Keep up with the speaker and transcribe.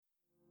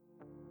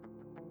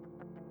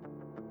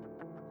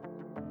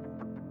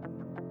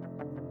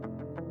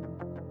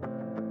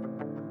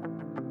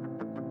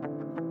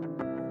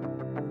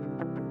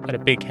Had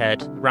a big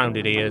head,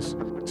 rounded ears,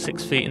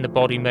 6 feet in the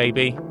body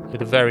maybe,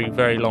 with a very,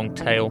 very long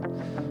tail,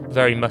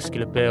 very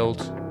muscular build.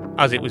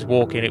 As it was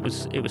walking, it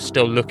was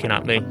still looking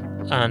at me,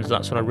 and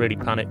that's when I really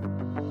panicked.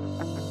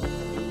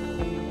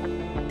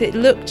 It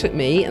looked at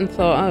me and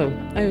thought, oh,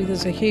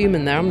 there's a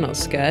human there, I'm not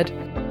scared.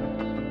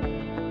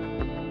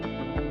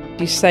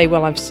 You say,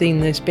 well, I've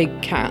seen this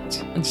big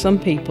cat, and some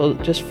people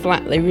just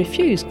flatly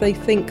refuse. They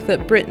think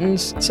that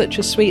Britain's such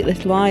a sweet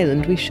little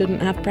island, we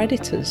shouldn't have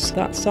predators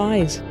that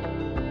size.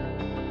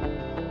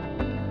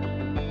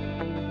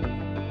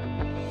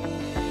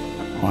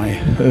 I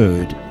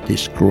heard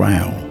this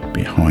growl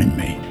behind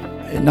me,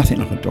 nothing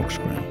like a dog's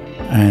growl,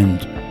 and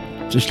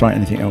just like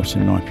anything else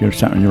in life, you're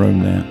sat on your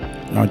own there.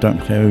 I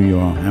don't care who you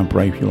are, how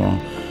brave you are,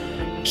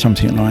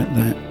 something like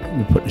that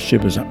will put the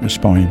shivers up your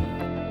spine.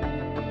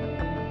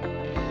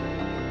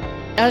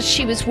 As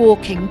she was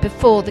walking,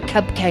 before the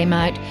cub came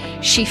out,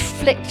 she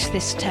flicked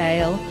this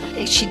tail.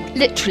 She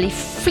literally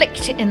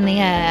flicked it in the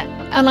air.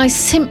 And I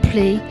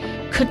simply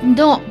could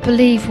not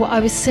believe what I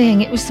was seeing.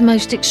 It was the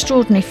most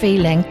extraordinary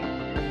feeling.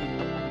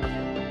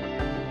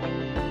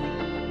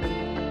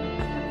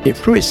 It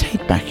threw its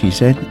head back, he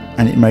said,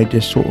 and it made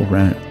this sort of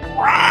round.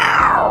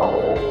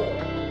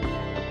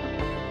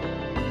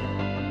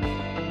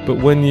 But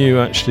when you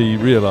actually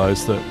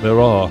realise that there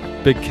are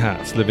big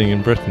cats living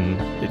in Britain,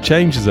 it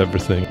changes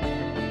everything.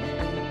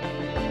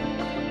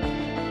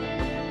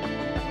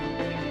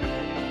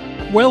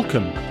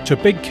 Welcome to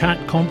Big Cat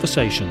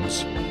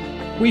Conversations.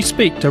 We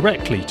speak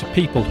directly to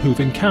people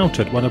who've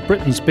encountered one of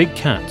Britain's big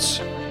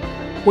cats.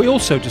 We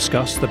also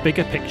discuss the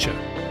bigger picture.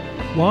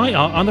 Why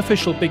are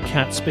unofficial big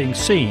cats being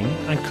seen,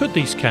 and could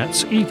these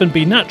cats even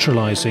be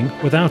naturalising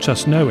without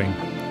us knowing?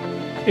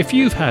 If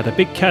you've had a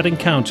big cat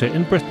encounter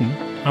in Britain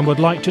and would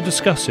like to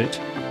discuss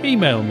it,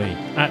 email me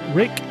at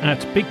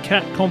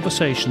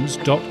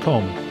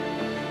rick@bigcatconversations.com.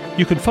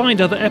 You can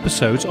find other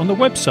episodes on the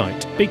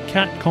website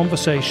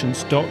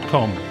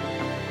bigcatconversations.com.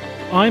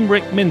 I'm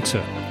Rick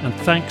Minter, and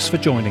thanks for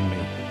joining me.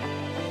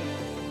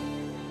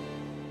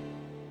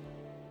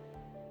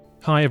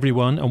 Hi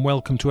everyone, and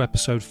welcome to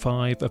episode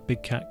 5 of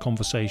Big Cat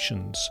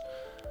Conversations.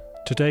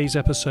 Today's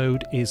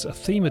episode is a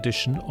theme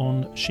edition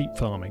on sheep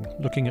farming,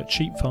 looking at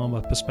sheep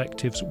farmer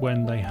perspectives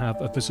when they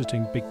have a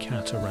visiting big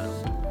cat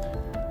around.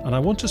 And I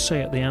want to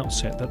say at the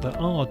outset that there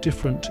are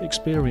different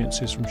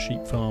experiences from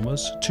sheep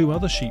farmers. 2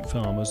 other sheep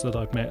farmers that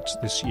I've met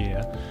this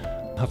year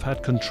have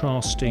had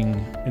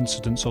contrasting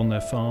incidents on their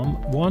farm.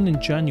 One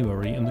in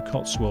January in the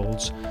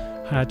Cotswolds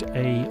had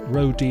a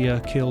roe deer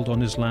killed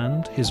on his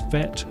land. His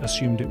vet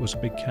assumed it was a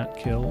big cat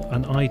kill,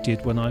 and I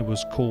did when I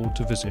was called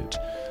to visit.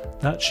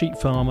 That sheep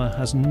farmer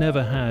has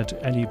never had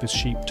any of his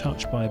sheep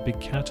touched by a big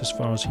cat as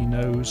far as he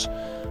knows,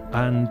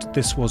 and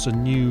this was a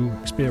new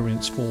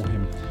experience for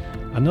him.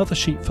 Another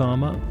sheep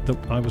farmer that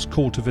I was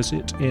called to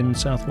visit in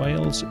South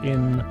Wales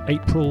in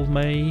April,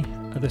 May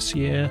this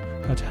year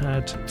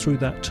had through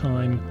that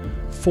time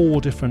 4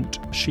 different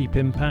sheep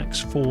impacts,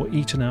 4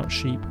 eaten out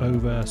sheep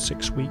over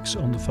 6 weeks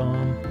on the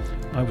farm.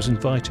 I was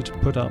invited to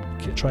put up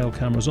trail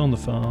cameras on the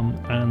farm,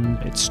 and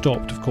it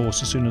stopped, of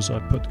course, as soon as I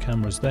put the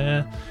cameras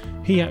there.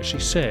 He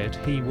actually said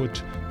he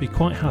would be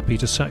quite happy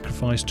to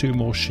sacrifice 2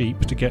 more sheep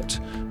to get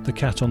the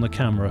cat on the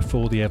camera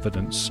for the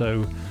evidence.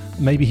 So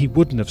maybe he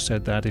wouldn't have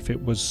said that if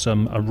it was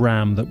a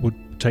ram that would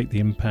take the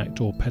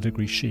impact or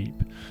pedigree sheep.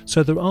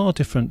 So there are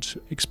different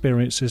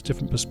experiences,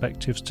 different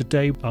perspectives.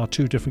 Today our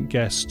 2 different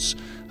guests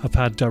have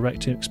had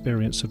direct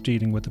experience of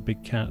dealing with a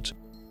big cat.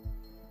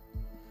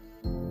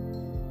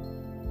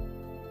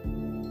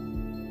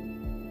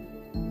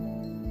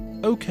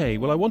 Okay,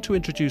 well, I want to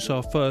introduce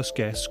our first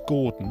guest,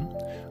 Gordon.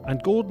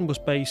 And Gordon was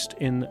based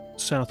in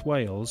South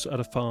Wales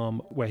at a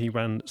farm where he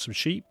ran some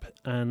sheep,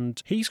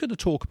 and he's going to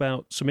talk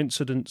about some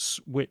incidents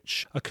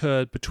which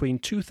occurred between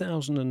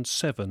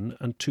 2007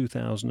 and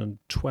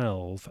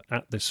 2012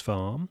 at this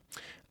farm.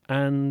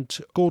 And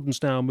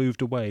Gordon's now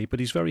moved away, but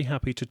he's very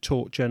happy to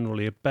talk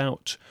generally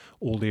about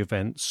all the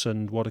events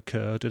and what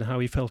occurred and how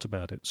he felt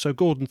about it. So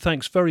Gordon,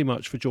 thanks very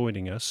much for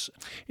joining us.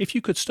 If you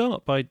could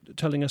start by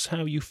telling us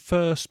how you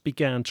first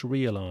began to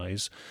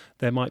realise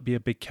there might be a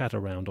big cat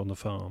around on the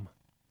farm.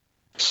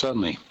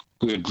 Certainly.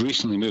 We had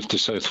recently moved to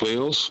South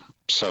Wales,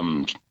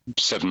 some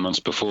 8 months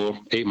before,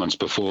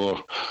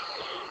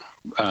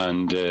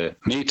 and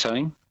May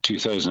time,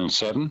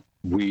 2007,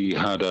 we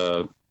had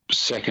a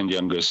second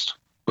youngest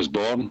was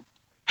born.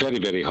 Very,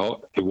 very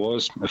hot it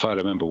was, if I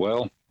remember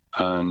well,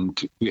 and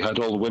we had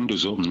all the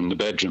windows open in the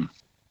bedroom.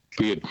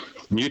 We had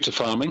new to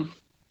farming,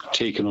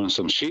 taken on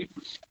some sheep,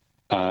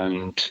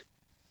 and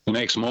the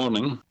next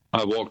morning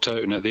I walked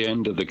out, and at the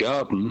end of the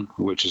garden,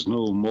 which is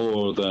no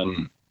more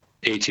than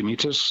 80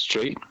 metres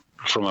straight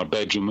from our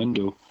bedroom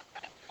window,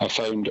 I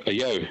found a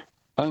yow,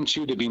 and she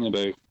would have been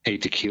about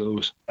 80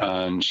 kilos,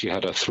 and she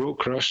had her throat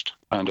crushed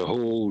and her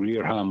whole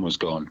rear ham was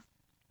gone.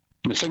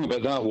 And the thing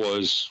about that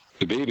was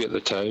the baby at the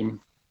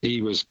time,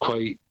 he was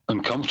quite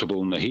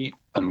uncomfortable in the heat,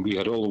 and we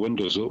had all the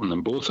windows open,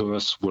 and both of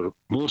us were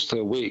mostly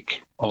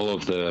awake all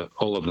of the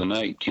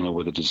night,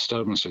 with the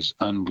disturbances,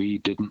 and we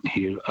didn't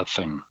hear a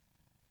thing.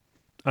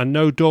 And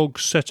no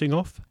dogs setting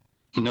off?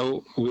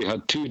 No, we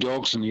had 2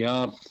 dogs in the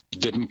yard,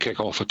 didn't kick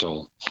off at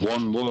all.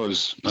 One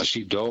was a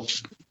sheepdog,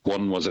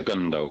 one was a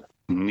gun dog.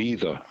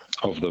 Neither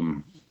of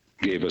them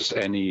gave us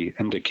any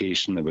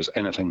indication there was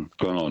anything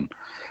going on.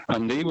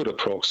 And they were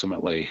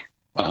approximately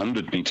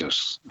 100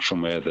 metres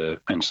from where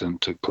the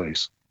incident took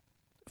place.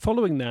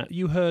 Following that,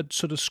 you heard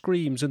sort of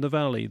screams in the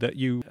valley that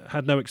you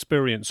had no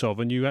experience of,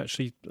 and you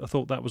actually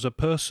thought that was a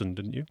person,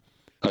 didn't you?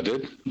 I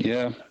did,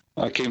 yeah.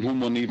 I came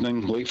home one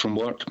evening late from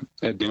work.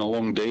 It had been a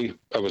long day.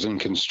 I was in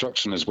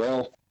construction as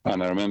well.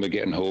 And I remember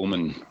getting home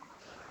and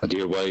a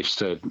dear wife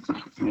said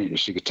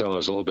she could tell I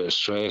was a little bit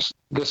stressed.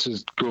 This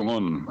is going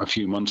on a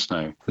few months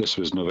now. This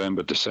was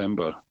November,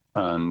 December.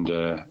 And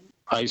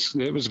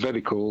it was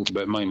very cold,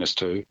 about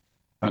 -2.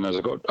 And as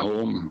I got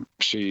home,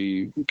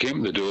 she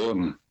came to the door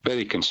and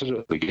very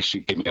considerately, she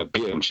gave me a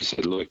beer and she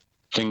said, look,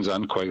 things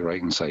aren't quite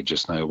right inside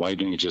just now. Why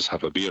don't you just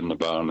have a beer in the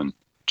barn and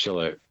chill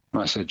out?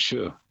 And I said,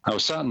 sure. I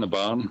was sat in the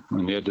barn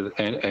on the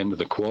end of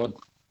the quad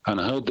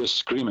and I heard this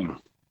screaming.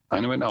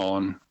 And it went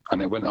on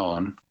and it went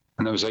on.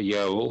 And there was a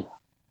yowl.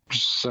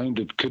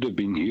 Sounded, could have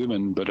been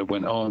human, but it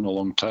went on a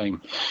long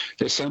time.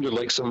 It sounded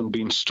like someone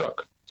being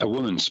struck, a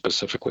woman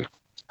specifically.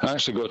 I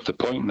actually got to the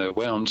point that it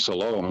went on so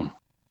long,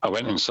 I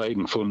went inside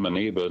and phoned my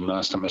neighbour and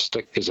asked him to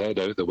stick his head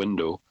out the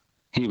window.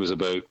 He was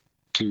about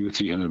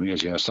 200-300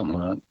 metres, yeah, something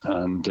like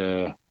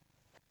that.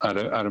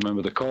 And I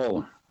remember the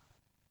call.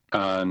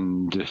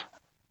 And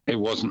it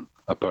wasn't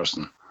a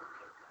person.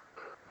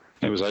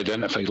 It was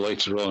identified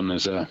later on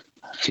as a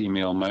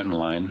female mountain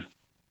lion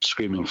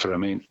screaming for a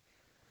mate.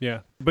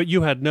 Yeah, but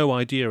you had no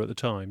idea at the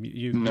time.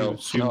 You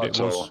assumed not it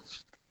at was... all.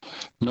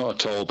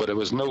 Not at all, but it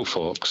was no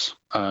fox.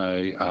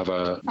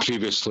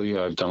 Previously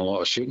I've done a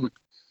lot of shooting.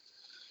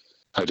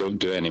 I don't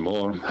do any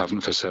more,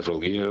 haven't for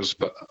several years,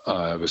 but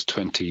I was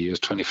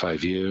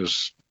 25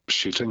 years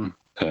shooting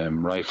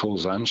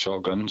rifles and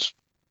shotguns,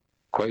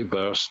 quite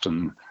burst,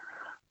 and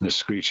the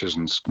screeches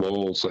and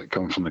squalls that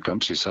come from the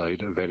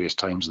countryside at various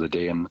times of the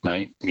day and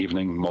night,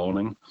 evening,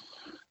 morning.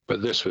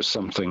 But this was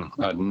something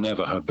I'd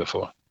never heard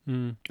before.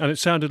 And it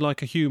sounded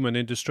like a human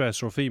in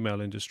distress or a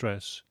female in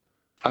distress.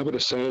 I would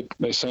have said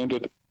it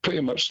sounded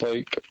pretty much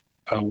like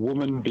a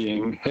woman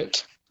being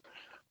hit,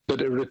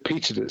 but it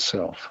repeated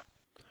itself.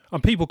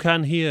 And people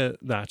can hear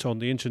that on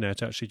the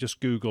internet, actually. Just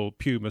Google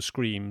Puma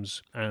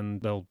screams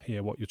and they'll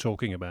hear what you're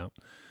talking about.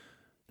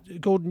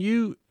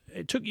 Gordon,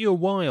 it took you a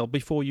while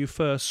before you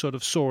first sort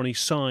of saw any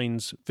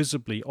signs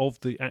visibly of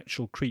the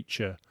actual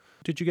creature.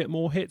 Did you get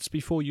more hits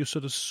before you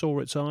sort of saw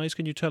its eyes?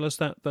 Can you tell us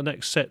that, the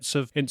next sets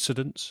of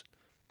incidents?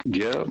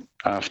 Yeah,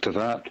 after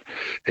that,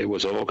 it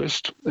was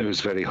August. It was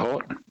very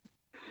hot.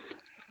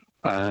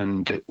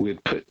 And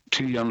we'd put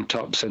 2 young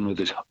tups in with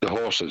the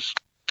horses,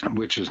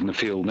 which was in the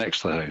field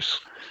next to the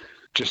house,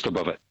 just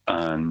above it.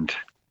 And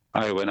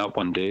I went up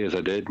one day, as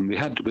I did, and we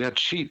had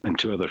sheep in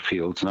 2 other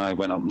fields, and I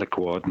went up in the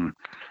quad, and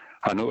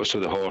I noticed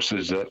with the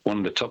horses that one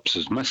of the tups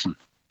is missing.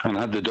 And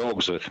I had the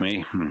dogs with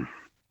me.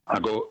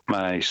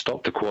 I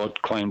stopped the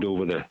quad, climbed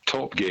over the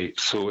top gate,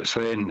 so it's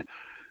then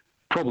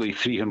probably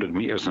 300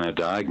 metres in a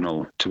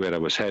diagonal to where I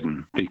was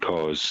heading,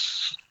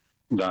 because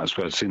that's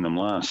where I'd seen them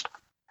last.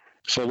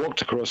 So I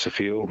walked across the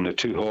field, and the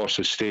 2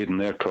 horses stayed in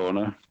their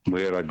corner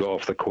where I got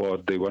off the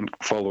quad. They weren't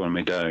following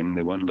me down.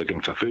 They weren't looking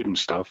for food and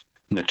stuff.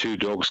 And the 2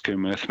 dogs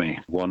came with me.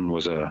 One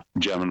was a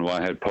German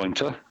Wyhead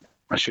pointer,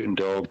 a shooting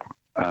dog,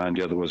 and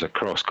the other was a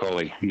cross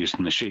collie used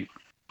in the sheep.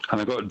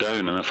 And I got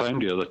down and I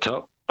found the other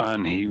tup,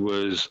 and he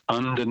was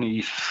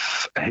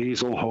underneath a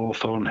hazel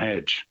hawthorn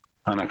hedge,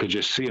 and I could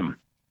just see him.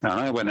 And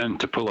I went in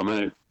to pull him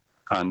out,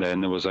 and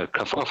then there was a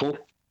kerfuffle,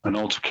 an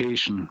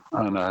altercation,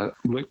 and I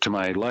looked to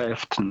my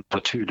left and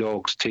the 2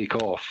 dogs take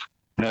off.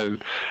 Now,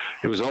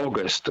 it was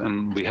August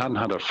and we hadn't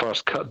had our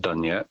first cut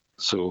done yet,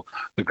 so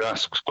the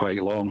grass was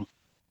quite long.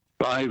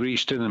 But I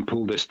reached in and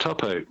pulled this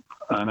tup out,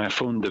 and I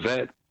phoned the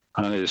vet,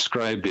 and I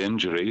described the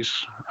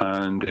injuries,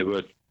 and there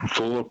were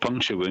 4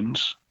 puncture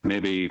wounds,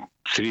 maybe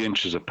 3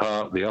 inches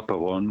apart, the upper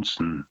ones,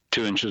 and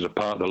 2 inches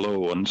apart, the lower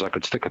ones. I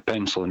could stick a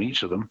pencil in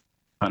each of them,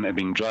 and it had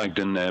been dragged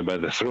in there by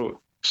the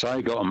throat. So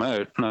I got him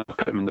out, and I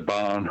put him in the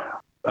barn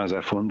as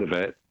I phoned the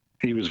vet.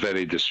 He was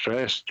very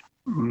distressed.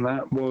 And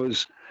that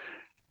was,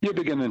 you're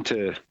beginning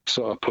to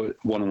sort of put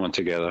one and one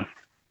together,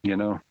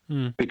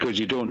 because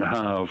you don't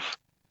have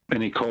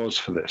any cause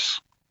for this.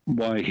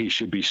 Why he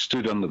should be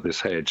stood under this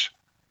hedge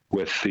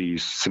with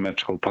these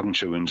symmetrical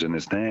puncture wounds in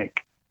his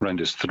neck, around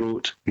his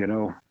throat,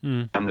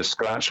 and the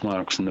scratch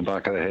marks in the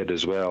back of the head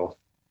as well.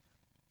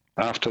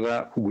 After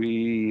that,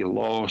 we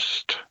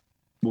lost,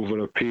 over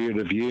a period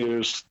of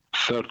years,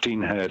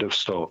 13 head of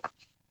stock,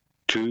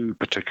 2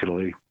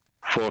 particularly,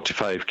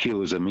 45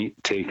 kilos of meat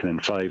taken in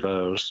 5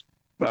 hours.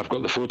 I've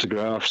got the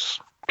photographs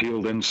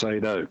peeled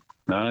inside out.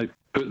 Now, I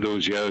put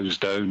those yows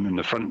down in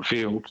the front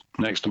field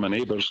next to my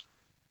neighbour's,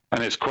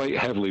 and it's quite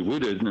heavily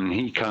wooded, and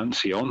he can't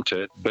see onto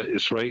it, but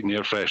it's right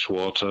near fresh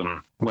water.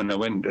 And when I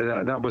went,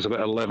 that was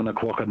about 11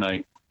 o'clock at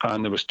night,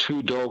 and there was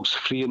 2 dogs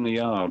free in the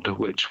yard,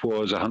 which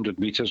was 100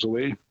 metres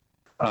away.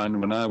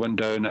 And when I went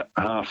down at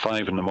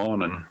 5:30 in the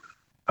morning,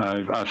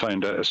 I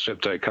found out a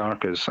stripped-out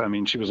carcass. I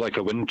mean, she was like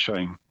a wind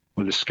chime,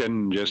 with the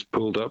skin just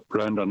pulled up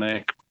round her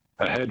neck.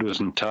 Her head was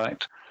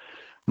intact.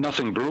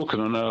 Nothing broken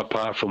on her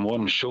apart from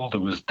one shoulder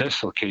was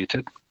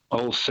dislocated.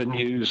 All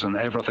sinews and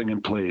everything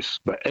in place.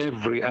 But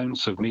every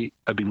ounce of meat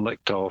had been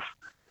licked off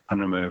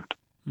and removed.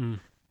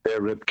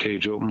 Their rib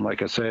cage open.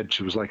 Like I said,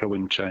 she was like a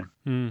wind chime.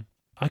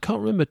 I can't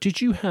remember.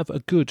 Did you have a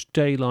good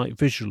daylight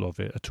visual of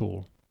it at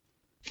all?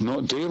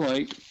 Not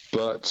daylight,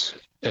 but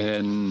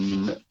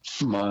in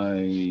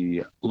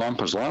my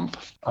lamper's lamp,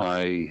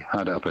 I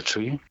had it up a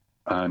tree,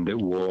 and it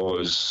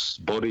was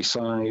body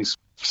size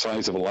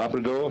of a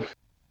Labrador,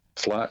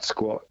 flat,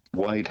 squat,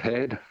 wide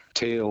head,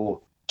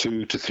 tail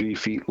 2 to 3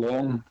 feet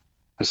long,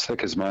 as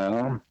thick as my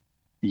arm,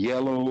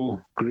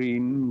 yellow,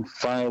 green,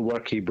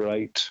 fireworky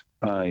bright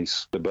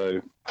eyes,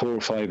 about 4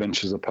 or 5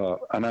 inches apart.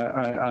 And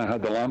I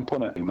had the lamp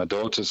on it. My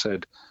daughter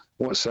said,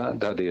 "What's that,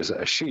 Daddy? Is it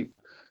a sheep?"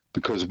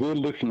 Because we're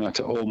looking at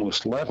it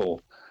almost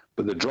level,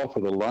 but the drop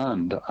of the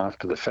land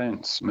after the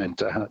fence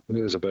meant it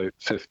was about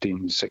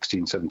 15,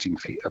 16, 17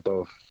 feet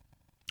above.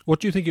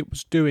 What do you think it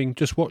was doing?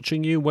 Just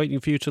watching you,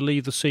 waiting for you to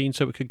leave the scene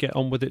so it could get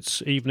on with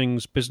its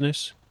evening's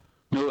business?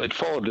 No, it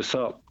followed us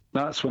up.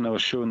 That's when I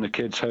was showing the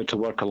kids how to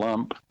work a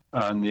lamp,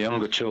 and the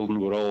younger children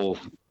were all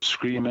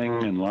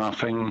screaming and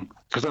laughing,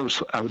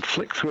 because I would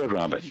flick through a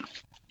rabbit.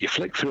 You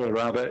flick through a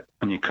rabbit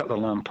and you cut the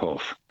lamp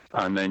off,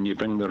 and then you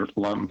bring the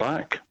lamp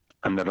back,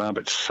 and the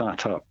rabbit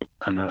sat up,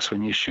 and that's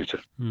when you shoot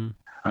it.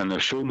 And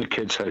they're showing the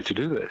kids how to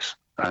do this.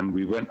 And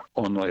we went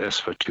on like this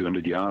for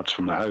 200 yards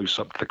from the house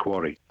up to the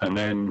quarry. And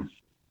then,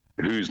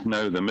 who's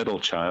now the middle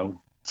child,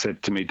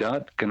 said to me,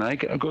 "Dad, can I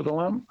get a go of the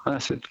lamp?" And I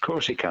said, "Of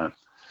course you can."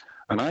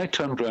 And I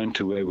turned round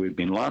to where we'd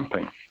been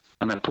lamping,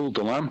 and I pulled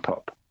the lamp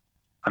up,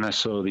 and I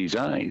saw these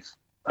eyes.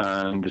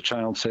 And the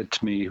child said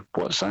to me,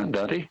 "What's that,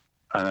 Daddy?"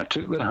 And I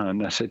took their hand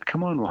and I said,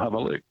 "Come on, we'll have a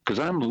look." Because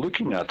I'm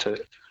looking at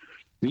it,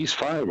 these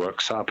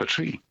fireworks up a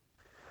tree.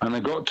 And I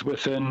got to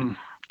within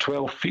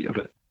 12 feet of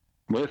it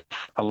with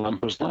a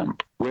lamper's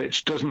lamp,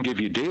 which doesn't give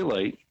you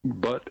daylight,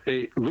 but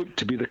it looked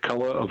to be the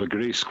colour of a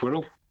grey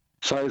squirrel,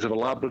 size of a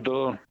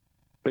Labrador,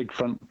 big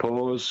front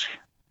paws,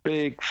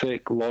 big,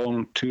 thick,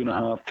 long,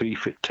 2.5, 3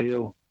 foot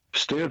tail,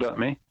 stared at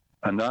me.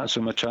 And that's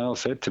when my child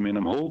said to me, and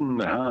I'm holding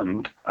the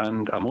hand,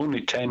 and I'm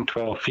only 10,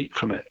 12 feet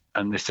from it.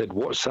 And they said,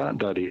 "What's that,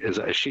 Daddy? Is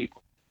it a sheep?"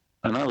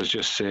 And I was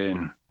just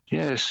saying,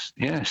 yes,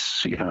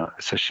 sweetheart,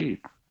 it's a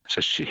sheep. It's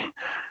a sheep.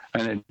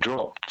 And it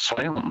dropped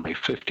silently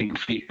 15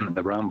 feet in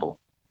the bramble.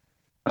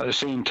 At the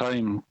same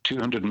time,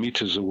 200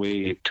 metres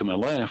away to my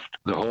left,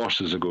 the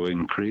horses are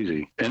going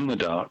crazy in the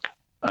dark,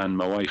 and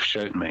my wife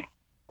shouting me,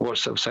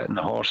 "What's upsetting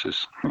the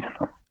horses?"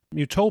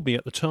 You told me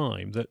at the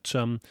time that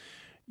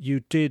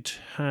you did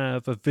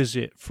have a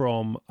visit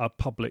from a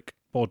public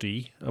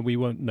body, and we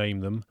won't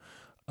name them,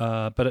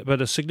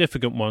 but a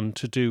significant one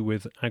to do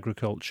with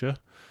agriculture,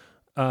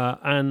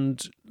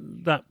 and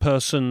that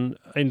person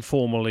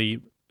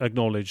informally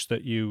acknowledged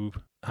that you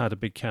had a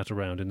big cat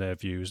around in their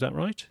view. Is that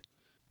right?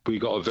 We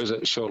got a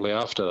visit shortly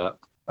after that,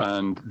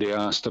 and they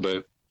asked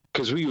about,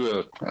 because we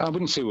were, I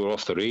wouldn't say we were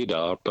off the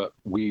radar, but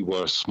we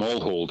were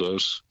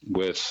smallholders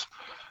with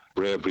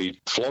rare breed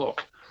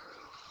flock.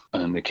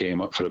 And they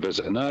came up for a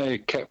visit, and I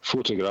kept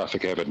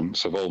photographic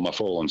evidence of all my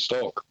fallen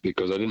stock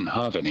because I didn't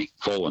have any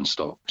fallen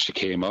stock. She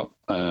came up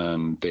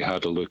and they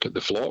had a look at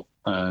the flock,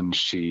 and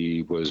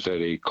she was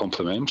very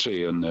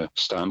complimentary on the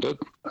standard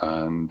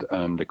and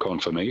the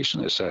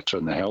conformation, etc.,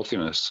 and the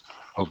healthiness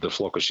of the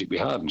flock of sheep we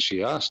had. And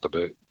she asked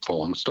about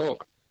fallen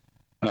stock.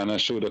 And I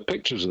showed her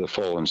pictures of the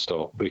fallen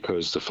stock,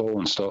 because the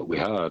fallen stock we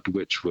had,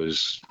 which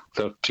was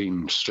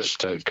 13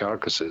 stripped out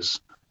carcasses,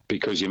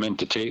 because you meant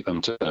to take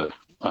them to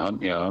a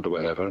hunt yard or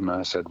whatever. And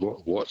I said,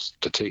 what's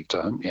to take to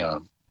a hunt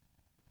yard?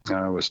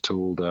 I was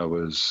told I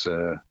was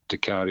to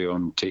carry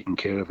on taking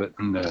care of it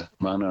in the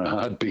manner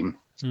I had been,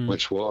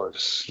 which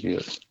was,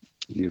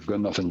 you've got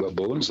nothing but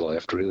bones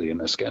left, really, in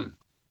the skin.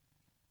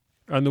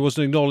 And there was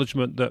an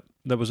acknowledgement that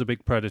there was a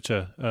big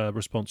predator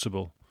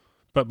responsible.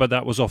 But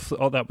that was off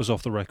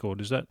the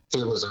record, is that?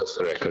 It was off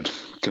the record,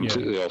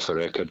 completely off the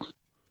record.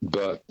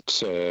 But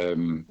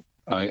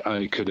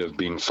I could have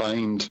been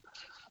fined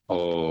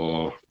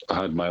or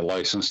had my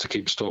license to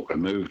keep stock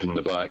removed in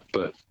the back,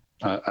 but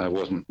I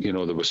wasn't, there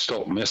was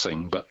stock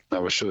missing, but I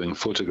was showing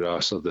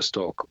photographs of the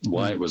stock,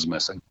 why it was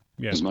missing,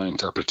 is my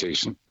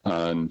interpretation.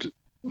 And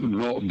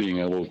not being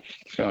able,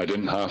 I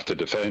didn't have to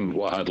defend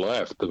what I had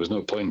left. There was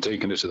no point in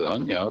taking it to the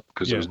hunt yard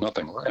because there was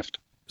nothing left.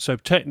 So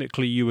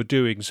technically you were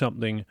doing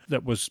something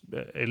that was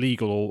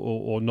illegal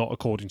or not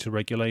according to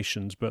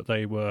regulations, but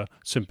they were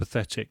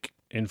sympathetic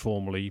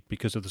informally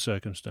because of the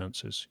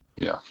circumstances.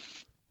 Yeah.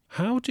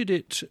 How did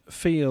it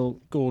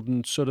feel,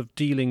 Gordon, sort of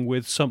dealing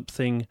with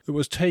something that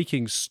was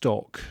taking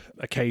stock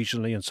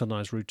occasionally and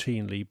sometimes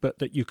routinely, but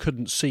that you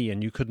couldn't see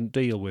and you couldn't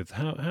deal with?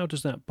 How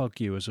does that bug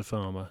you as a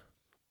farmer?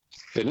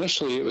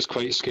 Initially, it was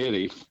quite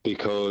scary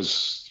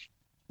because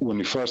when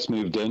we first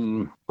moved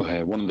in,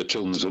 one of the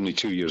children was only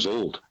 2 years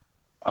old,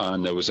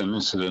 and there was an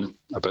incident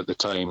about the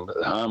time that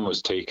the ham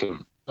was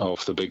taken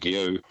off the big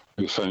ewe.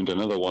 We found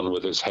another one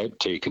with its head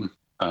taken,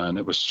 and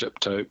it was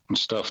stripped out and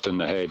stuffed in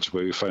the hedge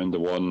where we found the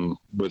one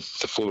with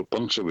the 4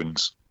 puncture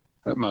wounds.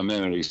 My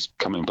memory's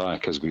coming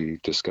back as we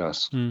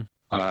discuss.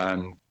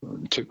 And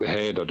took the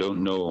head, I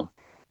don't know.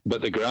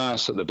 But the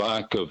grass at the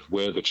back of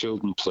where the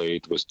children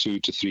played was 2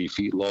 to 3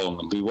 feet long,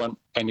 and we weren't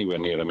anywhere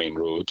near a main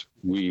road.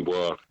 We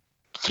were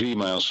 3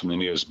 miles from the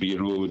nearest B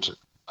road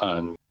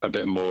and a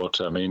bit more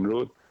to a main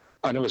road.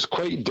 And it was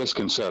quite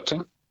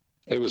disconcerting.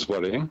 It was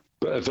worrying.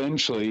 But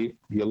eventually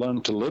you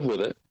learned to live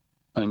with it,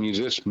 and you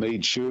just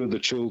made sure the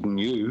children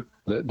knew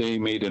that they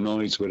made a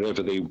noise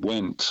wherever they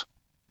went.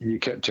 You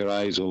kept your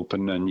eyes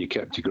open and you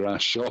kept your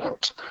grass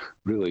short,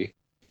 really.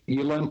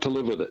 You learned to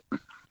live with it,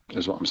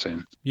 is what I'm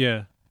saying.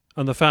 Yeah.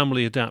 And the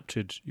family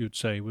adapted, you'd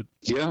say?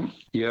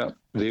 Yeah.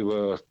 They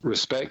were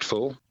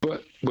respectful,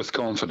 but with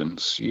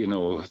confidence. You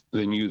know,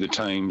 they knew the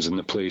times and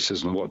the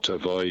places and what to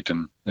avoid.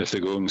 And if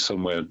they're going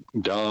somewhere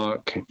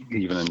dark,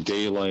 even in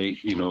daylight,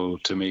 you know,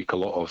 to make a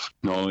lot of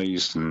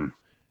noise. And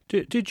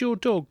Did your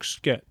dogs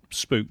get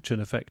spooked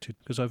and affected?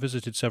 Because I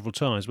visited several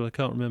times, but I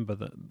can't remember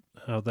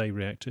how they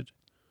reacted.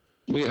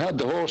 We had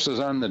the horses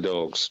and the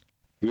dogs.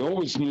 We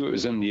always knew it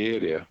was in the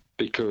area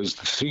because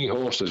the 3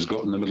 horses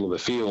got in the middle of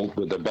the field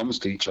with their bums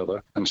to each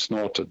other and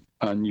snorted.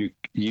 And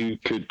you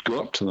could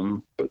go up to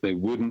them, but they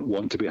wouldn't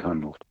want to be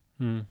handled.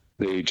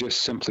 They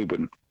just simply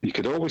wouldn't. You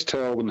could always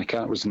tell when the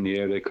cat was in the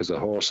area because the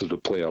horses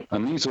would play up.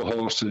 And these were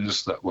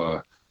horses that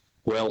were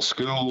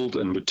well-schooled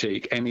and would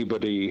take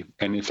anybody,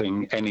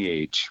 anything, any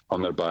age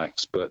on their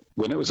backs. But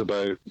when it was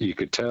about, you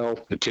could tell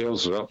the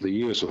tails were up, the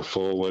ears were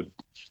forward,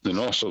 the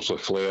nostrils were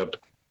flared.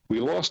 We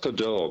lost a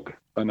dog,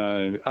 and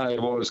I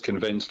was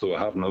convinced, though I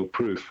have no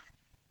proof,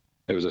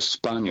 it was a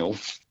spaniel,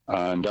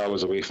 and I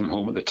was away from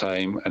home at the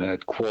time, and it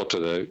had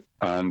quartered out,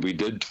 and we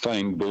did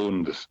find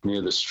bones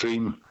near the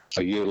stream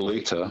a year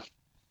later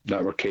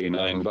that were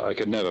canine, but I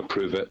could never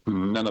prove it.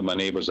 None of my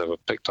neighbours ever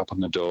picked up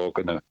on the dog,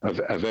 and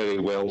a very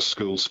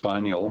well-schooled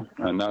spaniel,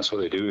 and that's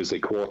what they do, is they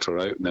quarter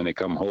out, and then they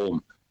come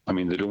home. I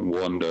mean, they don't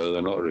wander,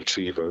 they're not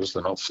retrievers,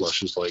 they're not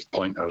flushes like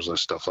pointers or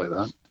stuff like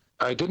that.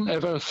 I didn't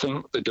ever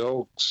think the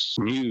dogs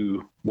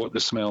knew what the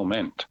smell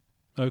meant.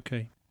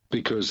 Okay.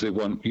 Because they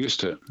weren't used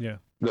to it. Yeah.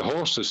 The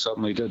horses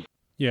certainly did.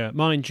 Yeah,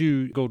 mind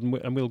you, Gordon,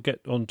 and we'll get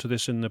onto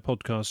this in the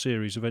podcast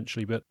series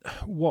eventually, but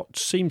what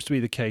seems to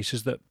be the case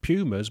is that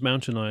pumas,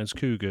 mountain lions,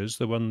 cougars,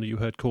 the one that you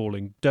heard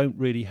calling, don't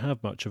really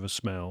have much of a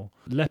smell.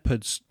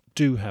 Leopards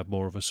do have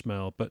more of a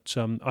smell, but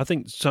I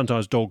think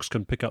sometimes dogs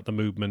can pick up the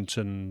movement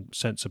and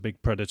sense a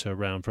big predator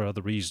around for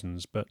other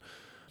reasons, but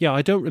yeah,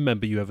 I don't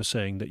remember you ever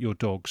saying that your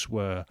dogs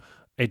were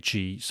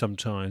edgy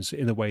sometimes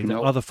in a way that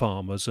other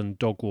farmers and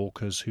dog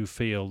walkers who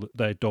feel that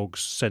their dogs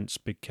sense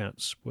big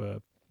cats were.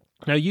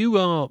 Now, you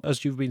are,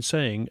 as you've been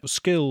saying,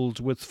 skilled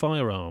with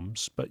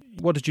firearms, but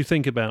what did you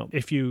think about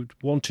if you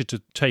wanted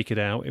to take it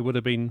out, it would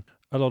have been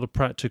a lot of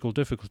practical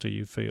difficulty,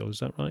 you feel, is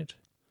that right?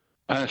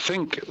 I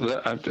think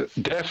that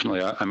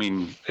definitely, I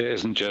mean, it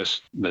isn't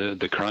just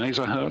the cries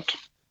I heard.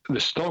 The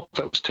stock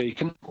that was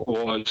taken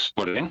was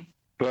worrying.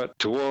 But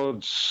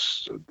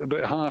towards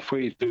about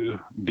halfway through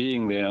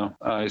being there,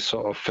 I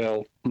sort of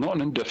felt not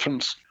an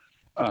indifference,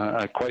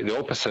 quite the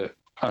opposite.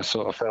 I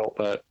sort of felt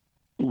that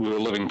we were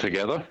living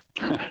together.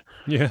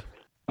 Yeah.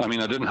 I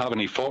mean, I didn't have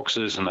any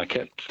foxes, and I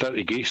kept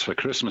 30 geese for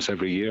Christmas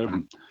every year.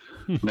 And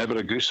never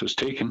a goose was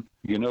taken.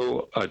 You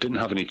know, I didn't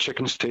have any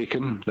chickens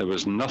taken. There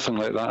was nothing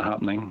like that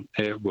happening.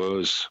 It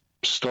was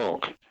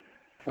stock,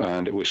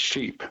 and it was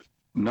sheep.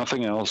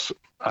 Nothing else.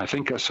 I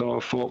think I saw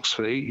a fox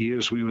for 9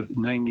 years we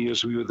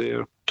were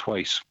there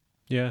twice.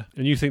 Yeah,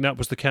 and you think that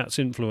was the cat's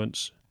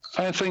influence?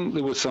 I think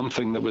there was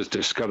something that was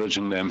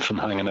discouraging them from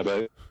hanging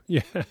about.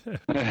 Yeah.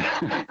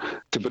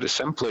 To put it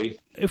simply.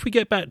 If we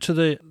get back to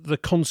the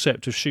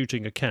concept of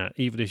shooting a cat,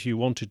 even if you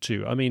wanted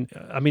to, I mean,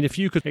 if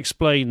you could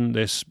explain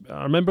this.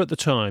 I remember at the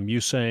time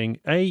you saying,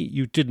 A,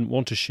 you didn't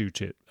want to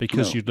shoot it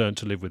because you'd learned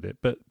to live with it,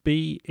 but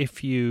B,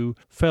 if you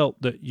felt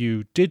that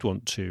you did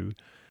want to,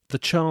 the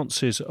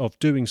chances of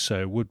doing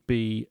so would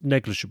be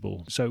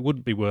negligible, so it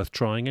wouldn't be worth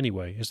trying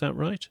anyway. Is that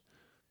right?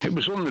 It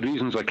was one of the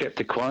reasons I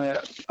kept it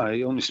quiet.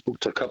 I only spoke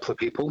to a couple of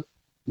people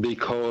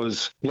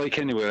because, like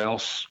anywhere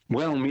else,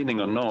 well-meaning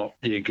or not,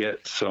 you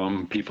get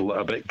some people that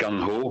are a bit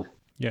gung-ho.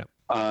 Yeah.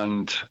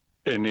 And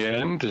in the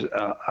end,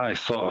 I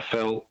sort of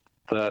felt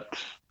that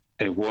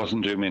it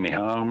wasn't doing me any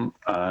harm,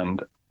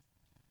 and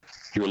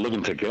you were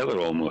living together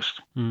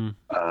almost.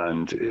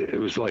 And it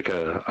was like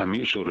a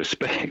mutual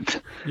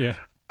respect. Yeah.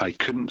 I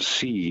couldn't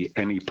see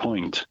any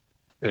point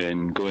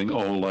in going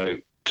all out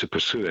to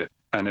pursue it.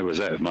 And it was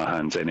out of my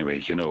hands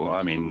anyway, you know.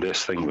 I mean,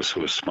 this thing was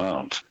so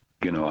smart.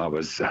 You know, I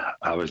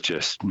was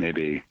just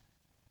maybe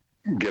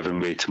giving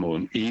way to my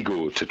own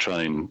ego to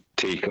try and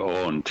take it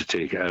on, to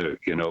take it out.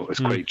 You know, it was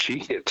quite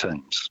cheeky at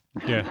times.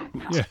 Yeah,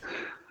 yeah.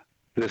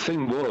 The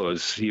thing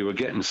was, you were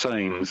getting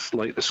signs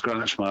like the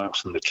scratch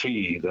marks on the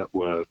tree that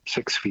were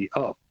 6 feet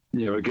up.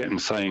 You were getting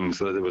signs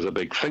that there was a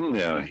big thing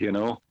there, you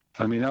know.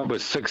 I mean, that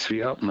was 6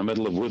 feet up in the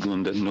middle of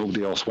woodland that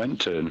nobody else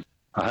went to. And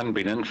I hadn't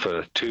been in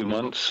for 2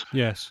 months.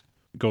 Yes.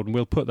 Gordon,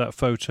 we'll put that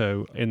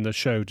photo in the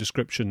show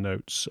description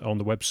notes on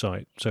the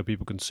website so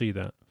people can see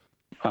that.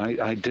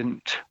 I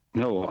didn't.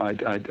 No, I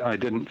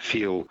didn't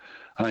feel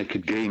I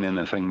could gain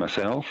anything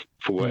myself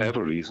for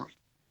whatever reason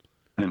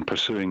in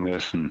pursuing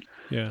this and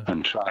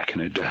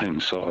tracking it down,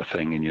 sort of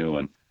thing.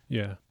 And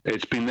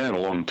it's been there a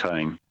long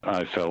time,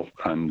 I felt,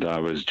 and I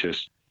was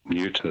just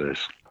new to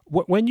this.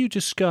 When you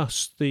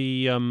discuss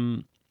the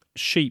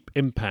sheep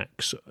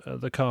impacts,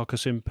 the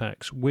carcass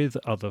impacts with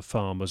other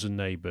farmers and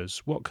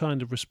neighbours, what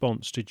kind of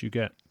response did you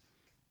get?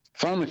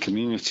 Farmer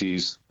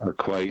communities are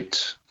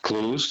quite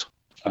closed,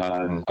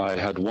 and I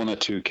had one or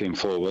two came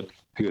forward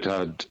who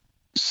had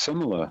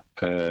similar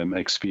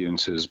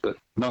experiences, but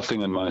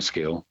nothing on my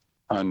scale.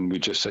 And we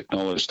just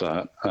acknowledged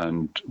that,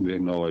 and we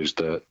acknowledged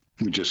that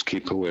we just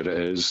keep it where it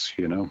is,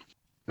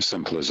 as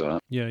simple as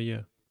that.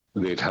 Yeah.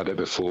 They'd had it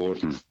before,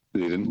 and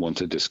they didn't want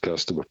to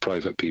discuss. They were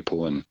private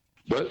people,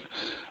 but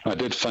I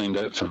did find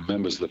out from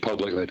members of the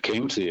public that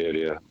came to the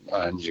area,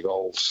 and you got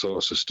all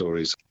sorts of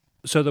stories.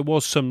 So there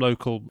was some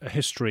local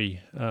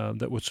history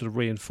that would sort of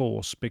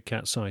reinforce big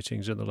cat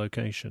sightings in the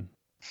location?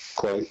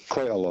 Quite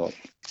a lot.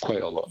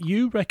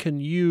 You reckon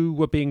you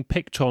were being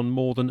picked on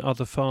more than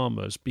other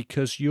farmers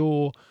because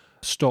your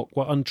stock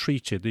were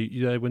untreated,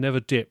 they were never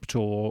dipped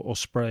or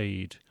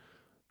sprayed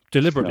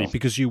deliberately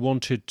because you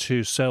wanted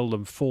to sell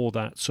them for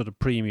that sort of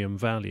premium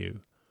value?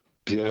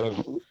 Yeah,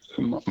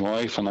 my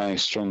wife and I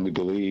strongly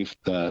believe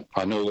that.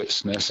 I know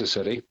it's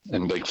necessary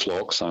in big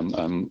flocks.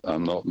 I'm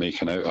not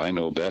making out I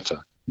know better,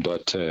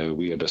 but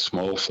we had a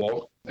small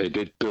flock. It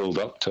did build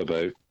up to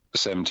about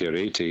 70 or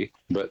 80,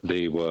 but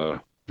they were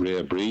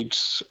rare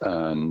breeds,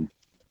 and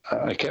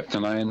I kept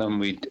an eye on them.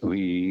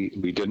 We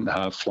didn't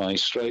have fly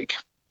strike.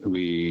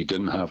 We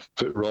didn't have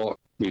foot rot.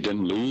 We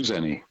didn't lose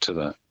any to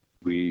that.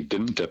 We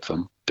didn't dip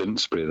them, didn't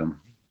spray them.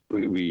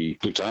 We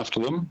looked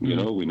after them,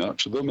 we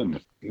nurtured them,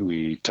 and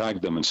we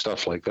tagged them and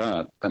stuff like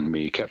that, and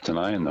we kept an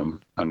eye on them,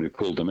 and we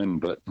pulled them in.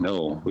 But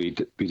no, we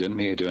didn't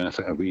need to do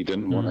anything. We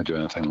didn't want to do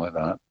anything like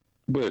that,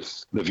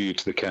 with the view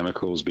to the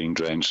chemicals being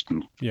drenched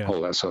and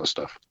all that sort of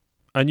stuff.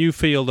 And you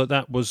feel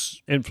that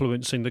was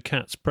influencing the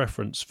cat's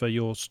preference for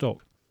your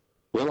stock?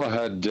 Well, I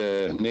had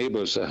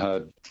neighbours that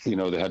had,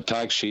 they had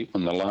tag sheep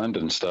on the land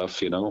and stuff,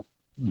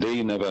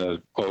 They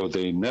never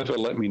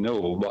let me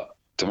know, but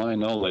to my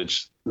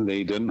knowledge,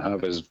 they didn't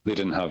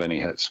have any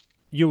hits.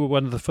 You were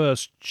one of the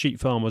first sheep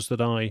farmers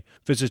that I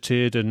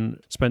visited and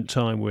spent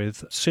time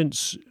with.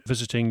 Since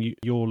visiting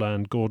your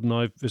land, Gordon,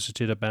 I've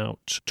visited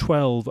about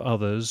 12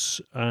 others,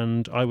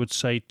 and I would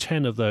say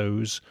 10 of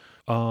those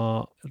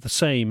are the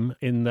same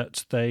in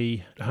that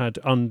they had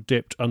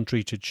undipped,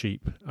 untreated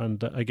sheep,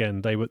 and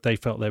again they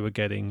felt they were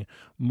getting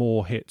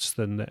more hits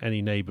than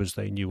any neighbours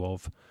they knew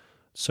of.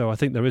 So I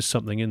think there is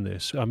something in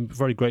this. I'm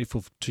very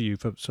grateful to you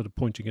for sort of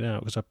pointing it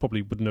out, because I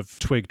probably wouldn't have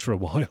twigged for a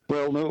while.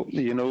 Well, no,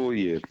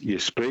 you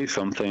spray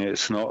something,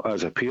 it's not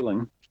as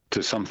appealing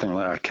to something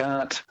like a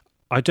cat.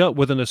 I dealt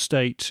with an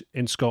estate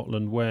in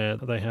Scotland where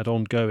they had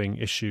ongoing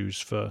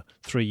issues for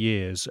 3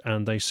 years,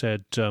 and they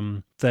said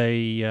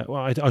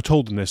I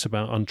told them this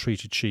about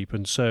untreated sheep,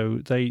 and so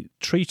they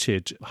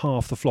treated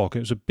half the flock. It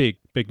was a big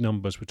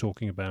numbers we're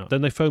talking about.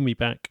 Then they phoned me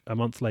back a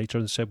month later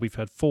and said, we've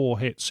had 4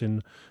 hits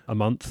in a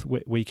month,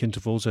 week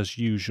intervals as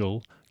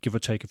usual, give or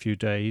take a few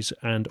days,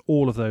 and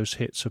all of those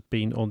hits have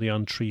been on the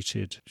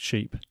untreated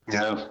sheep.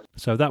 Yeah.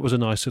 So that was a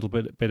nice little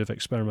bit of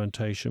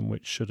experimentation,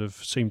 which should have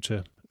seemed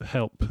to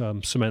help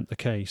cement the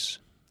case.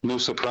 No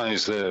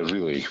surprise there,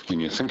 really, when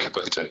you think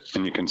about it,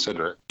 when you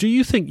consider it. Do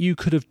you think you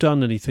could have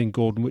done anything,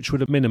 Gordon, which would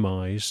have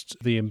minimised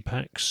the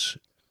impacts?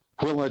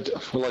 Well, I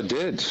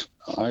did.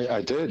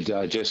 I did.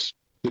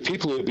 The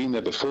people who had been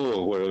there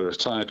before were a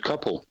retired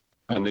couple,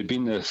 and they'd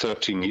been there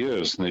 13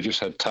 years, and they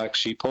just had tax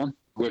sheep on,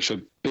 which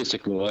had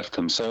basically left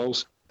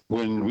themselves.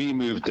 When we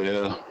moved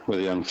there with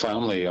a young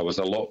family, I was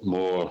a lot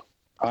more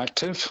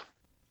active,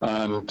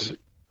 and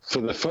for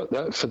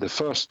the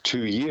first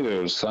 2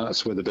 years,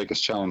 that's where the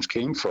biggest challenge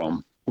came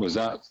from.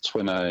 That's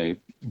when I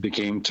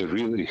began to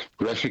really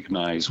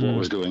recognise what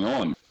was going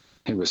on.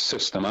 It was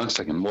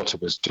systematic in what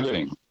it was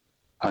doing,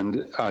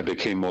 and I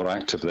became more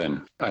active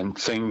then, and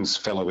things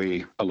fell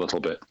away a little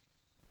bit.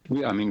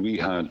 We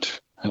had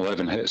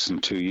 11 hits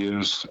in 2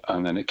 years,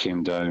 and then it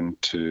came down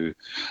to,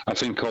 I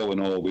think all in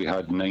all, we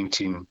had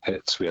 19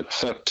 hits. We had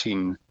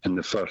 13 in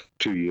the first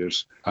 2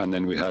 years, and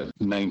then we had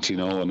 19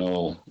 all in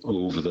all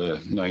over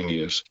the 9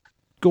 years.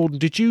 Gordon,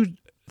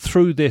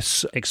 through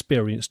this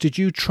experience, did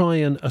you try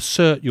and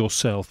assert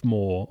yourself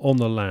more on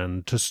the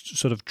land to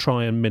sort of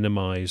try and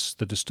minimise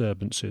the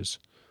disturbances?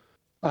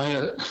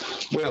 I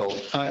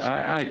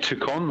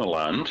took on the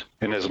land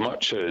in as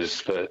much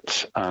as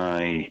that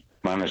I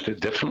managed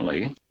it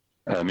differently.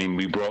 I mean,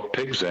 we brought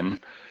pigs in,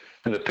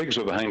 and the pigs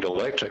were behind an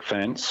electric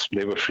fence.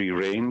 They were free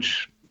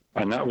range,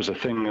 and that was the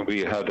thing.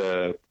 We had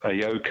a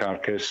yow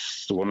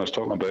carcass, the one I was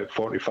talking about,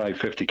 45,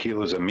 50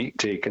 kilos of meat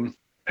taken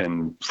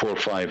in 4 or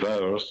 5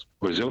 hours,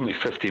 was only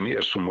 50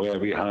 metres from where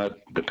we had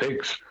the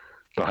pigs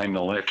behind the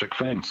electric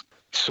fence.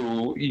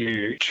 So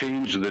you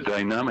change the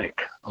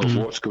dynamic of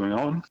what's going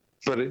on,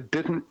 but it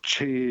didn't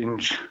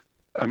change.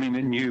 I mean,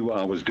 it knew what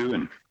I was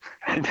doing.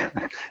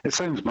 It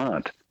sounds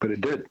mad, but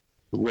it did.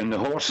 When the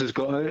horses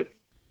got out,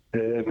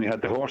 We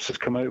had the horses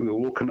come out. We were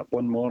woken up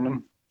one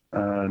morning,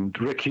 and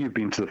Rick, you've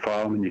been to the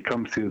farm, and you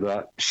come through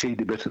that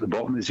shady bit at the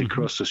bottom as you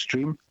cross the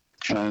stream.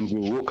 And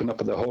we were woken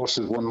up at the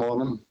horses one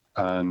morning,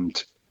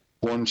 and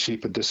one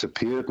sheep had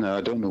disappeared. Now,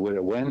 I don't know where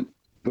it went,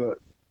 but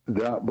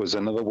that was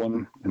another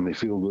one in the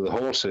field with the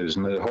horses,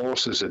 and the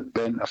horses had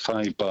bent a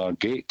 5-bar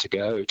gate to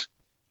get out.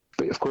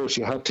 But of course,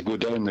 you had to go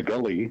down the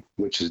gully,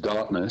 which is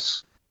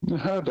darkness. They're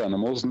herd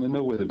animals, and they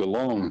know where they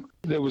belong.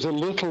 There was a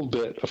little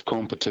bit of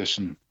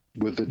competition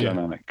with the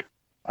dynamic.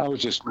 I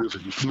was just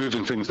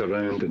moving things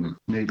around, and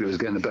maybe I was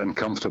getting a bit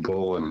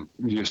uncomfortable and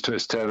used to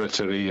his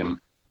territory. And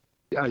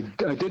I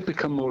did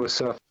become more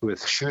assertive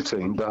with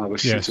shooting, but I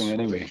was shooting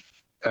anyway.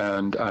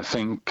 And I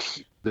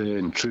think the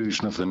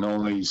intrusion of the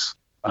noise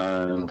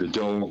and the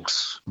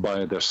dogs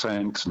by their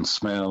scent and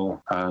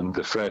smell and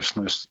the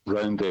freshness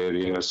round the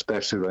area,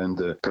 especially around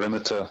the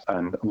perimeter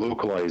and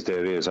localised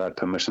areas I had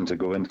permission to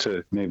go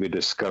into, maybe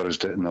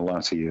discouraged it in the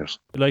latter years.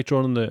 Later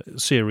on in the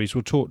series,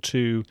 we'll talk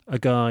to a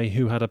guy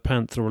who had a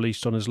panther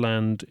released on his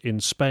land in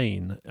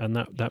Spain, and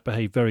that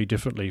behaved very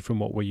differently from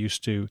what we're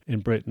used to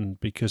in Britain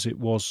because it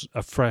was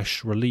a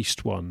fresh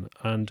released one.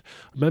 And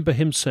I remember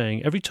him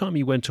saying every time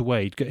he went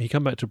away, he'd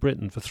come back to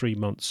Britain for 3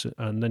 months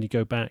and then he'd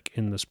go back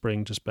in the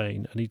spring to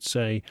Spain, and he'd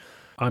say,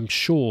 I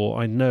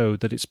know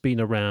that it's been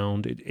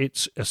around,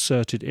 it's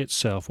asserted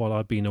itself while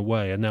I've been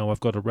away, and now I've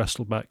got to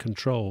wrestle back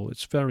control.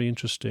 It's very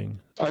interesting.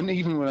 And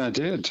even when I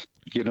did,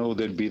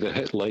 there'd be the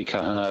hit like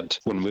I had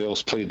when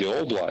Wales played the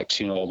All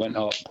Blacks. I went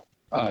up,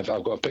 I've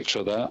got a picture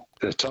of that.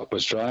 The tup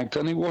was dragged,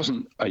 and he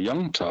wasn't a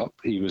young tup.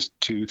 He was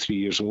 2-3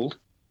 years old.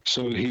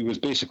 So he was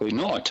basically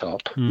not a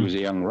tup. He was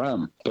a young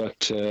ram.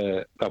 But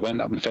I went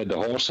up and fed the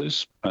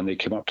horses, and they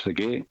came up to the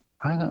gate.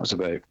 I think that was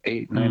about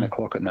 8-9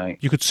 o'clock at night.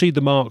 You could see the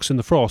marks in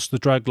the frost, the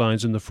drag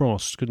lines in the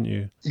frost, couldn't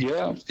you?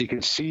 Yeah, you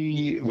could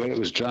see where it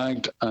was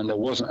dragged, and there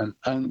wasn't an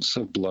ounce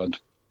of blood.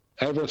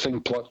 Everything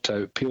plucked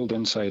out, peeled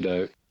inside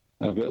out,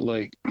 a bit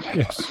like,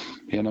 a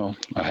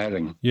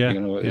herring. Yeah,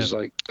 it was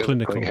like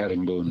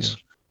herring bones.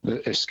 Yeah.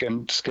 It's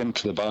skinned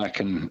to the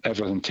back and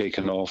everything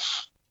taken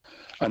off.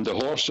 And the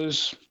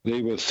horses,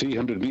 they were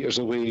 300 metres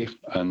away,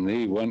 and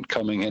they weren't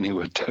coming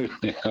anywhere down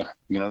there.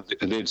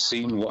 They'd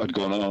seen what had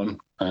gone on,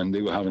 and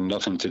they were having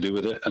nothing to do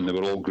with it, and they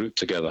were all grouped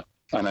together.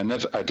 And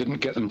I didn't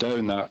get them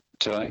down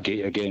to that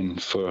gate again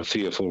for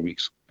 3 or 4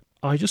 weeks.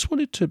 I just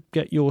wanted to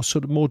get your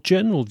sort of more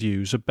general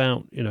views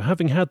about,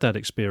 having had that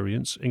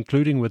experience,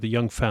 including with a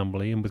young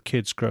family and with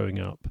kids growing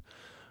up.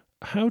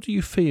 How do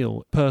you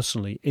feel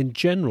personally, in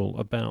general,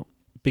 about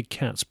big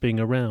cats being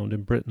around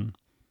in Britain?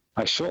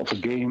 I shot for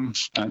game,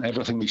 and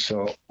everything we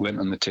shot went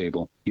on the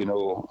table.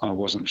 I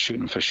wasn't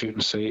shooting for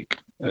shooting's sake.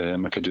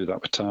 I could do that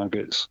with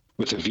targets.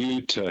 With a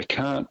view to a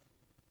cat,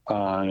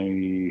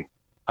 and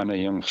a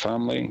young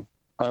family,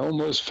 I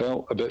almost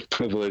felt a bit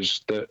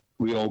privileged that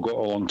we all got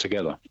along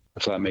together,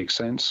 if that makes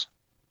sense.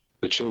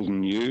 The children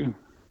knew,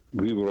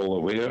 we were all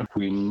aware.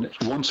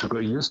 Once we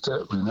got used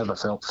to it, we never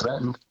felt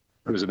threatened.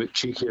 It was a bit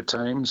cheeky at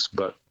times,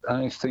 but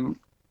I think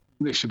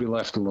they should be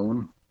left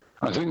alone.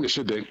 I think they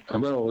should be.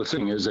 Well, the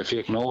thing is, if you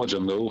acknowledge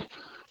them, though,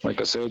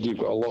 like I said, you've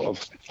got a lot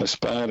of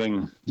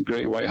aspiring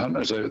great white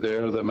hunters out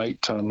there that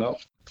might turn up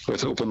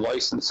with open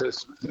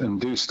licenses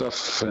and do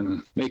stuff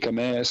and make a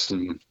mess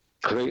and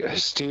create a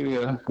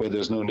hysteria where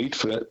there's no need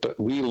for it. But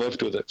we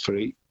lived with it for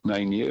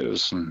 8-9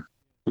 years, and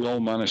we all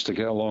managed to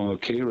get along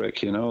okay,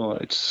 Rick. It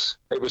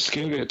was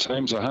scary at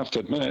times, I have to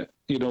admit.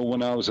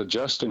 When I was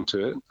adjusting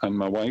to it, and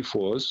my wife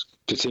was,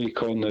 to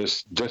take on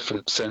this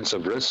different sense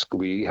of risk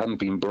we hadn't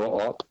been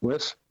brought up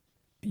with.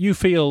 You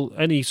feel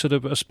any sort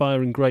of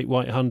aspiring great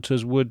white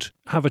hunters would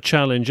have a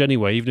challenge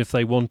anyway, even if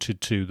they wanted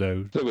to,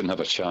 though? They wouldn't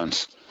have a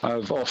chance.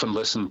 I've often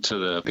listened to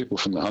the people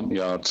from the hunt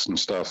yards and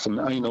stuff,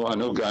 and I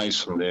know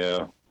guys from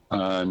there,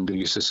 and they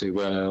used to say,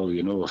 well,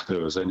 if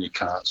there was any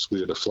cats, we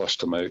would have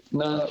flushed them out.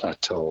 Not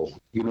at all.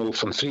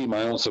 From 3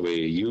 miles away,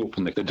 you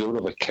open the door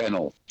of a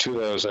kennel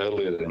 2 hours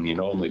earlier than you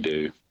normally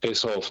do.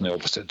 It's off in the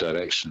opposite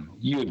direction.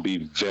 You would be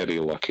very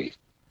lucky.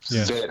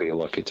 Yes. Very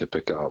lucky to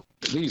pick up.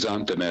 These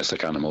aren't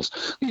domestic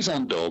animals. These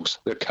aren't dogs.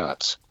 They're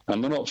cats.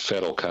 And they're not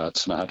feral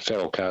cats. And I had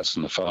feral cats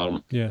on the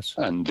farm. Yes.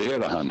 And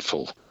they're a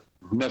handful.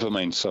 Never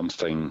mind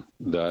something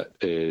that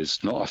is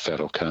not a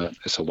feral cat.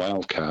 It's a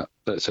wild cat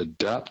that's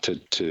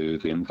adapted to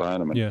the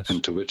environment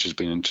into which it's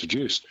been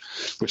introduced,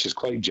 which is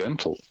quite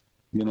gentle.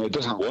 It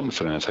doesn't want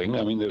for anything.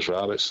 I mean, there's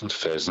rabbits and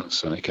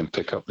pheasants, and it can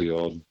pick up the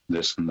odd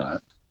this and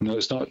that.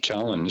 It's not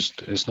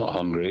challenged. It's not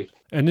hungry.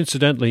 And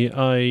incidentally,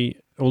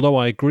 although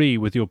I agree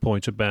with your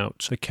point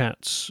about the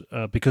cats,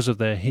 because of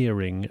their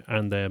hearing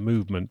and their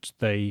movement,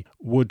 they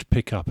would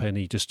pick up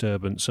any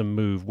disturbance and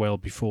move well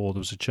before there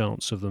was a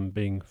chance of them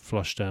being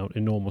flushed out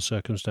in normal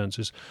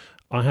circumstances.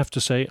 I have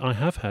to say, I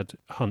have had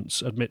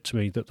hunts admit to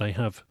me that they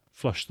have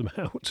flushed them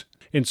out,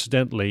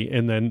 incidentally,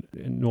 in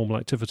normal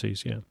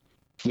activities, yeah.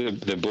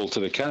 They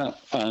bolted a cat,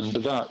 and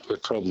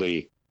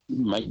that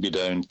might be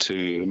down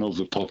to an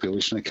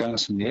overpopulation of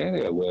cats in the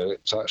area where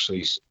it's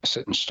actually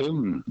sitting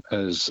stone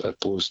as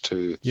opposed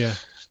to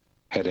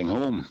heading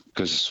home.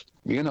 Because,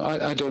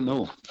 I don't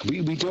know.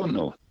 We don't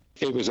know.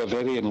 It was a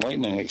very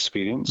enlightening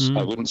experience.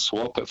 I wouldn't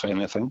swap it for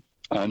anything.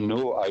 And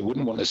no, I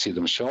wouldn't want to see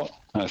them shot.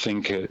 I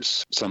think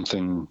it's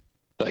something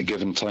that,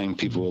 given time,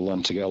 people will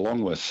learn to get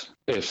along with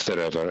if they're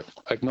ever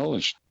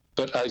acknowledged.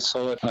 But I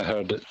saw it, I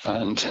heard it,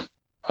 and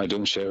I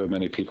don't share it with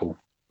many people.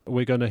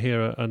 We're going to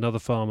hear another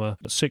farmer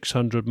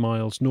 600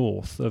 miles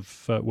north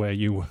of where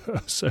you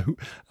were,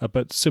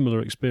 but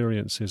similar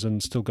experiences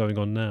and still going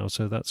on now.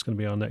 So that's going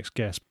to be our next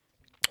guest.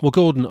 Well,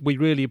 Gordon, we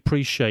really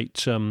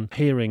appreciate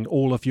hearing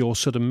all of your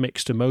sort of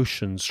mixed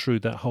emotions through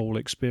that whole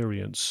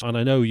experience. And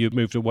I know you've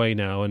moved away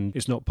now and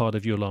it's not part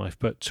of your life,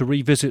 but to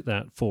revisit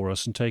that for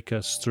us and take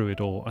us through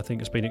it all, I think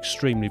it's been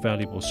extremely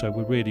valuable. So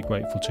we're really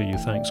grateful to you.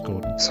 Thanks,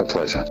 Gordon. It's a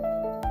pleasure.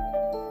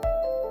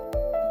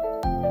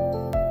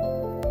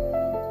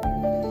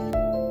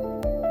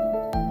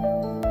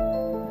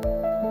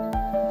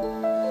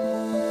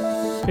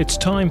 It's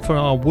time for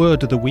our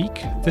word of the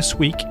week. This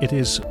week it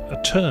is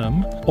a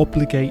term,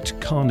 obligate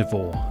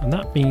carnivore, and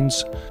that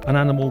means an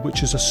animal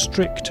which is a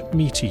strict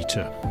meat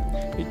eater.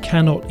 It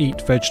cannot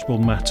eat vegetable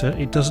matter.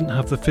 It doesn't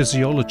have the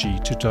physiology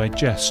to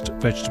digest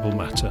vegetable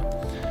matter.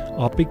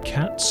 Our big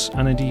cats,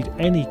 and indeed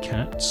any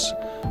cats,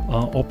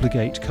 are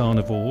obligate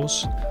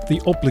carnivores.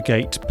 The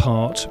obligate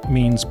part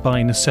means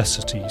by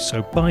necessity.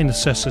 So by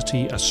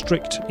necessity, a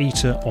strict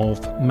eater of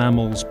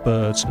mammals,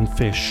 birds and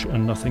fish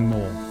and nothing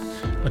more.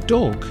 A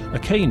dog, a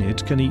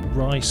canid, can eat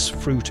rice,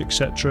 fruit,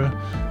 etc.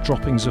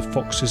 Droppings of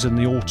foxes in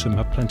the autumn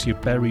have plenty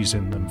of berries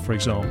in them, for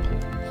example.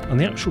 And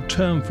the actual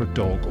term for a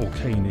dog or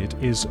canid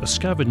is a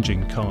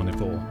scavenging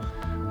carnivore.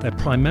 They're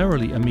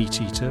primarily a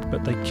meat eater,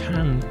 but they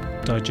can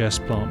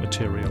digest plant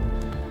material.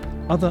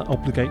 Other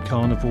obligate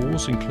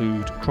carnivores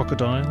include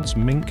crocodiles,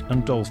 mink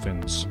and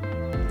dolphins.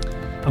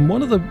 And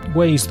one of the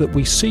ways that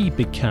we see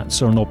big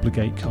cats are an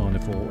obligate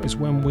carnivore is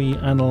when we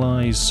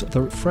analyse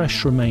the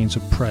fresh remains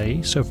of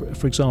prey. So,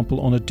 for example,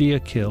 on a deer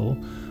kill,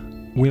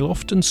 we'll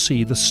often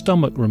see the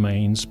stomach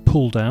remains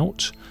pulled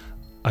out.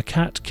 A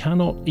cat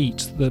cannot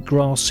eat the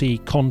grassy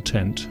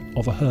content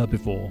of a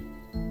herbivore.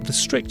 The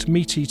strict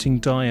meat-eating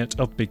diet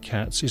of big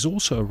cats is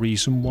also a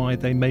reason why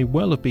they may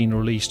well have been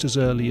released as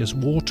early as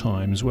war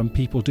times, when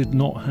people did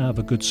not have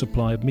a good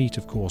supply of meat,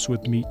 of course,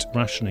 with meat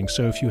rationing.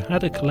 So if you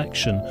had a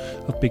collection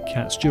of big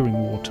cats during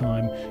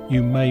wartime,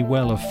 you may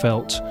well have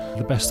felt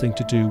the best thing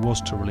to do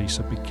was to release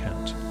a big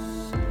cat.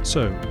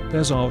 So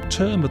there's our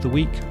term of the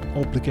week,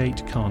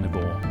 obligate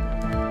carnivore.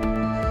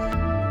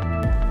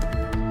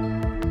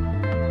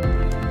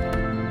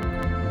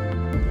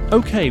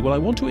 Okay, well, I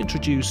want to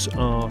introduce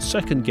our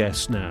second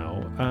guest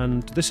now,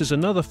 and this is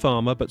another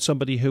farmer, but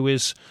somebody who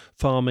is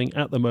farming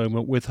at the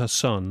moment with her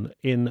son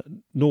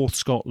in North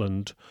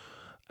Scotland,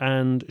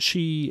 and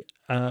she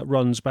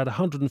runs about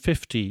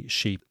 150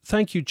 sheep.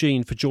 Thank you,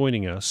 Jean, for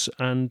joining us.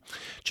 And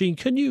Jean,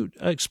 can you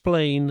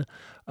explain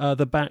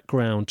the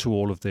background to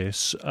all of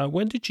this?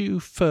 When did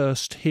you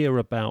first hear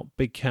about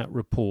big cat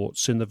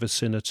reports in the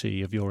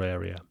vicinity of your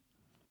area?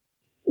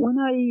 When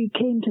I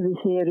came to this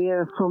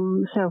area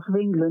from the south of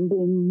England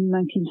in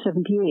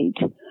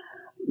 1978,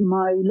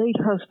 my late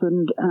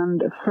husband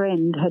and a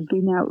friend had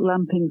been out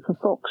lamping for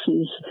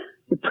foxes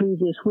the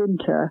previous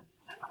winter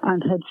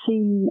and had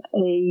seen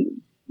a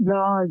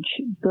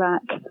large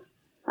black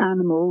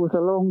animal with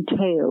a long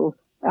tail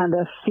and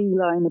a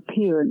feline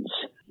appearance,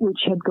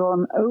 which had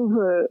gone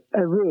over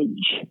a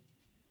ridge.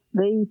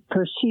 They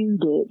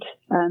pursued it,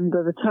 and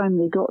by the time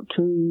they got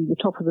to the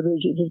top of the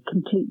ridge, it had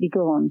completely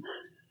gone.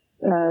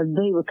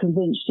 They were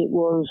convinced it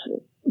was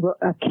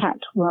a cat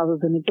rather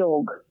than a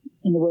dog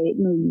in the way it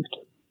moved.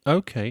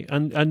 Okay,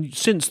 and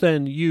since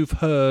then you've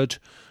heard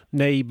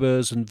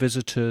neighbours and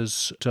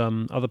visitors,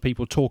 other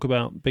people talk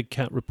about big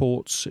cat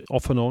reports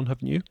off and on,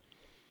 haven't you?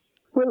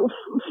 Well,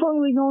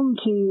 following on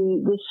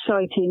to this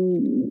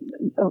sighting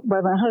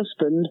by my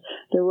husband,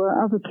 there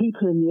were other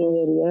people in the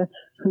area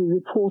who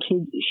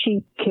reported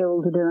sheep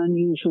killed in an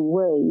unusual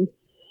way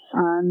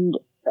and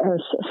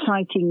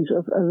sightings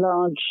of a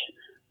large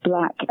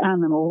black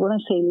animal. When I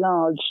say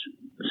large,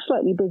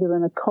 slightly bigger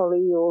than a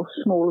collie or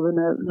smaller than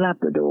a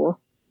Labrador.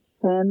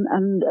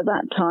 And at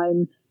that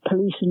time,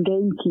 police and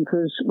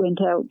gamekeepers went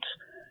out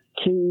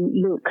to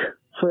look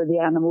for the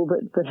animal,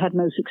 but had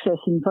no success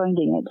in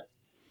finding it.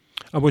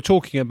 And we're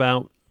talking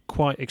about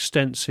quite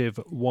extensive,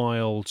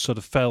 wild, sort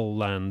of fell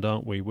land,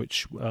 aren't we?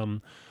 Which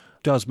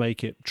does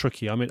make it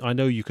tricky. I mean, I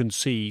know you can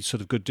see sort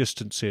of good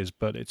distances,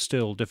 but it's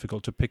still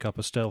difficult to pick up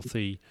a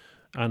stealthy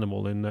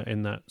animal in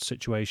that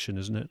situation,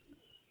 isn't it?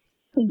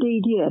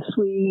 Indeed, yes.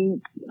 We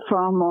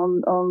farm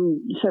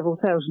on several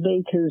thousand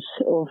acres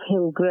of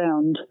hill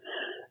ground,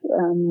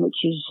 which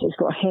has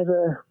got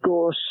heather,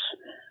 gorse,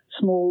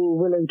 small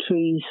willow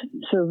trees,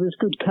 so there's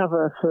good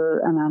cover for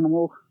an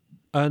animal.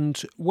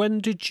 And when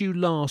did you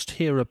last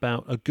hear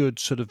about a good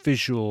sort of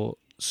visual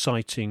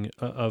sighting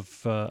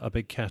of a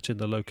big cat in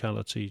the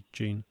locality,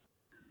 Jean?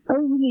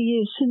 Over the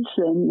years since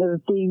then, there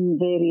have been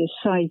various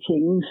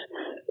sightings,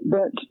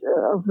 but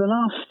of the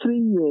last 3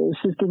 years,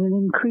 there's been an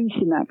increase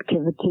in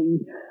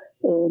activity.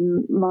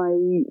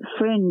 My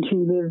friend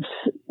who lives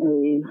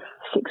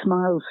 6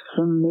 miles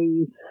from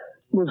me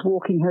was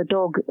walking her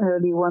dog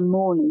early one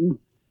morning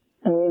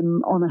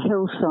on a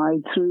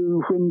hillside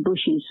through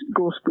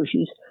gorse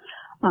bushes,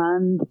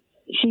 and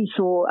she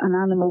saw an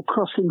animal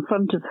cross in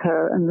front of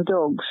her and the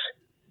dogs.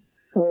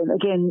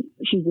 Again,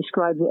 she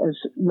described it as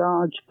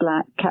large,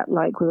 black,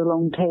 cat-like with a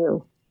long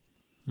tail.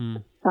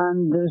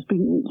 And there's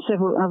been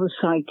several other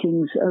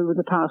sightings over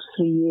the past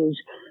 3 years.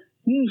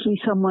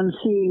 Usually someone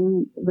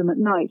seeing them at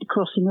night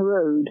crossing a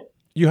road.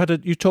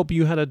 You told me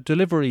you had a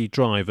delivery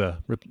driver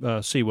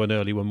see one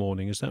early one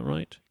morning, is that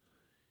right?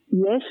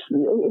 Yes,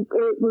 it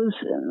was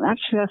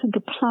actually, I think,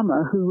 a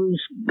plumber who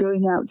was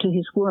going out to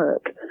his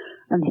work,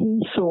 and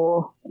he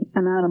saw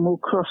an animal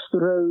cross the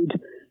road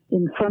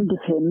in front of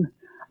him,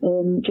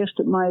 just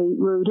at my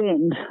road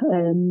end.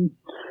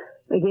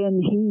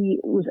 Again, he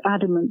was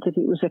adamant that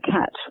it was a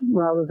cat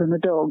rather than a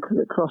dog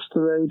that crossed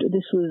the road.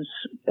 This was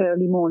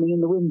early morning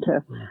in the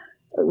winter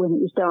when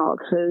it was dark,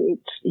 so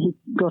he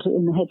got it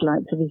in the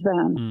headlights of his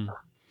van.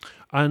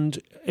 And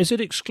is it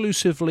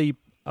exclusively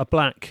a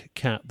black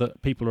cat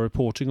that people are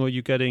reporting, or are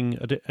you getting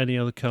any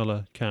other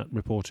colour cat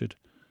reported?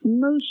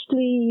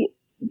 Mostly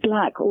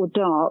black or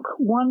dark.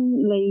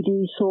 One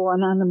lady saw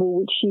an animal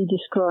which she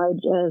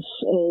described as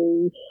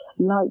a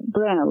light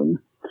brown,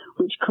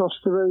 which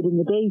crossed the road in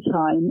the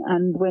daytime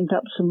and went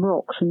up some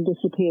rocks and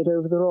disappeared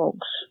over the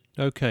rocks.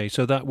 Okay,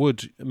 so that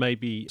would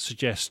maybe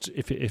suggest,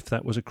 if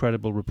that was a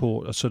credible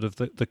report, a sort of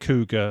the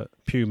cougar,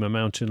 puma,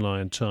 mountain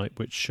lion type,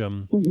 which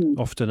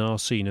often are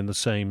seen in the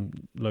same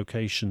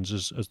locations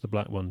as the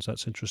black ones.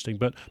 That's interesting.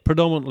 But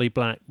predominantly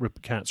black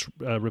cats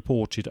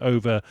reported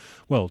over,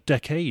 well,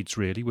 decades,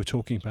 really. We're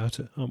talking about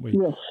it, aren't we?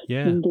 Yes,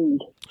 yeah. Indeed.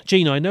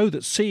 Jean, I know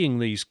that seeing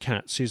these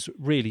cats is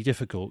really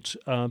difficult,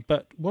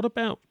 but what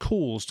about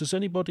calls? Does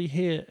anybody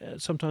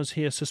sometimes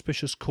hear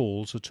suspicious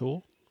calls at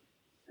all?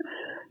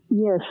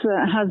 Yes,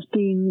 that has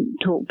been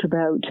talked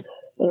about.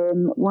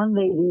 One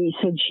lady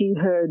said she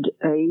heard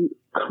a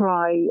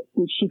cry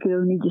which she could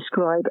only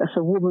describe as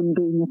a woman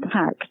being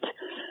attacked.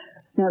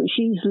 Now,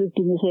 she's lived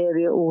in this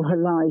area all her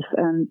life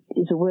and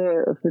is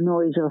aware of the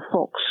noise of a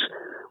fox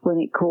when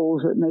it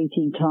calls at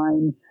mating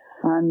time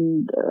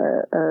and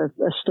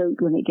a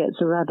stoat when it gets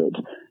a rabbit.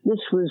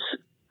 This was,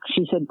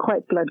 she said,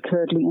 quite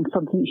blood-curdling and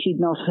something she'd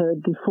not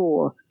heard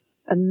before.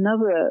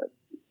 Another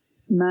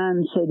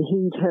man said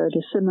he'd heard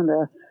a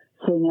similar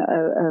thing,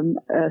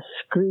 a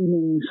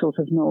screaming sort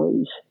of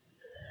noise,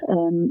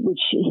 which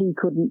he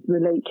couldn't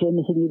relate to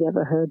anything he'd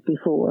ever heard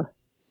before.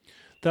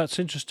 That's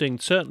interesting.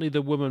 Certainly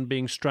the woman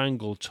being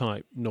strangled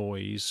type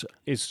noise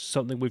is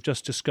something we've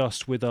just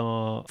discussed with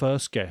our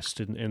first guest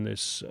in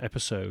this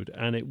episode,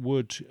 and it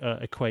would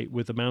equate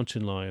with the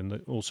mountain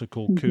lion, also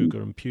called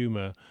cougar and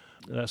puma.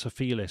 That's a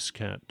Felis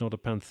cat, not a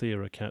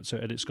Panthera cat,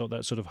 and it's got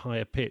that sort of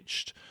higher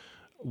pitched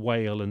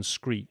wail and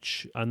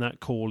screech, and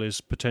that call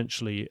is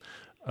potentially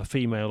a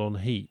female on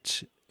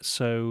heat.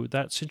 So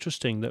that's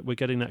interesting that we're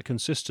getting that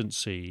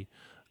consistency,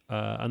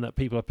 and that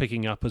people are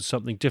picking up as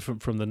something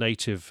different from the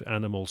native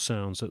animal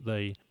sounds that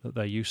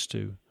they're used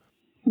to.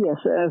 Yes,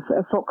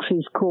 a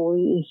fox's call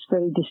is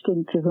very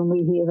distinctive, and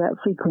we hear that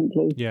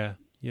frequently. Yeah.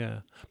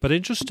 But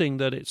interesting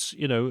that it's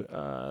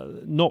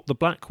not the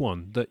black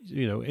one that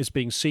is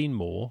being seen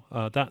more.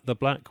 That the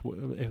black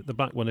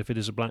one, if it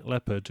is a black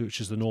leopard,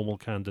 which is the normal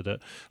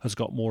candidate, has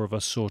got more of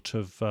a sort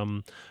of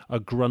a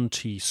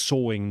grunty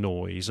sawing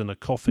noise and a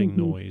coughing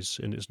noise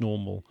in its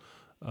normal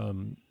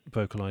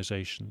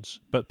vocalizations.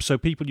 But so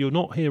you're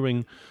not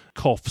hearing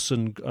coughs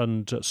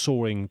and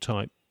sawing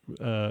type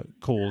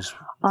calls.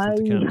 I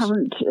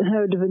haven't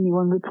heard of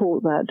anyone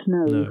report that.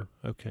 No.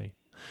 Okay.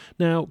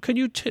 Now, can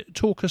you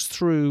talk us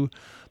through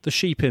the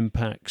sheep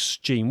impacts,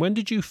 Jean? When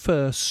did you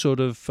first sort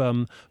of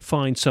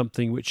find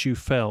something which you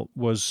felt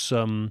was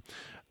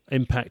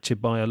impacted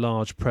by a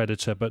large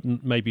predator, but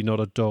maybe not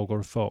a dog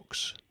or a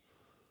fox?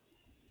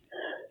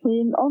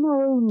 On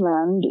our own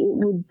land,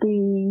 it would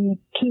be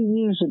 2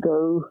 years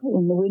ago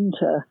in the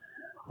winter,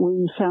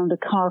 we found a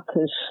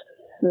carcass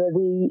where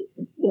the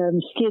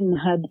skin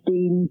had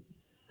been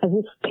as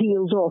if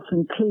peeled off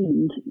and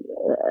cleaned,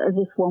 as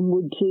if one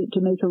would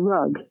to make a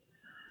rug.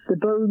 The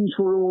bones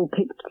were all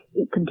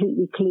picked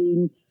completely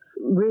clean,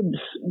 ribs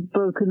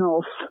broken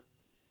off,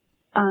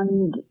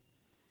 and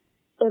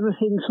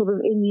everything sort of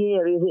in the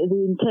area,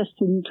 the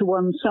intestine to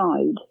one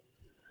side,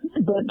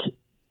 but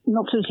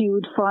not as you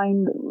would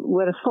find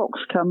where a fox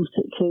comes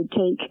to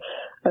take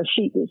a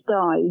sheep that's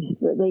died,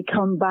 that they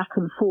come back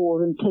and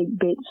forth and take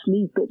bits,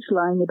 leave bits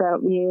lying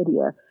about the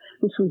area.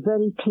 This was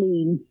very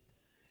clean,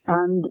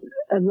 and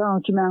a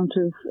large amount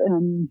of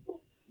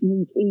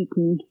meat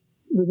eaten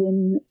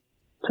within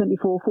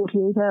 24,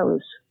 48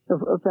 hours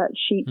of that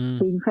sheep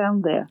being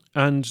found there.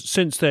 And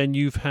since then,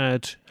 you've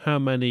had how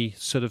many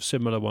sort of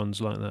similar ones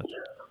like that?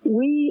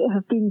 We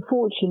have been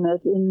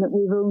fortunate in that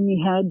we've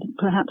only had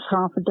perhaps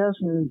half a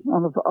dozen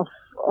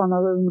on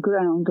our own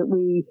ground that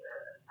we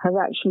have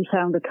actually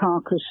found a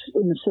carcass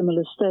in a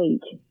similar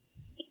state.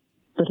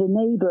 But a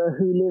neighbour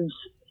who lives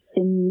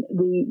in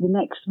the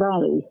next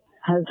valley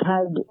has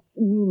had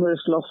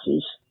numerous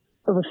losses.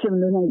 of a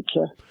similar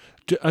nature.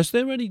 Is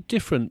there any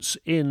difference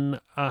in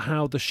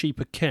how the sheep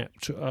are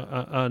kept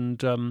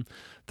and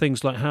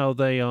things like how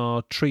they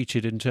are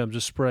treated in terms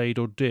of sprayed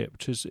or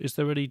dipped? Is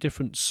there any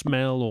different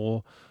smell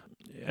or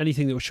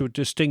anything that should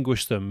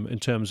distinguish them in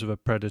terms of a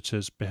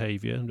predator's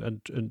behaviour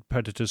and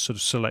predator's sort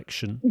of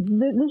selection?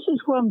 This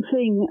is one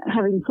thing,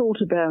 having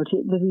thought about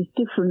it, that is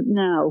different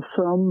now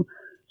from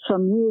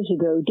some years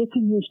ago.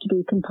 Dipping used to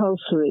be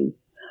compulsory,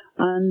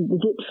 and the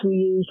dips we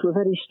used were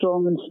very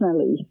strong and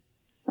smelly,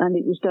 and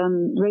it was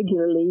done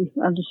regularly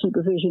under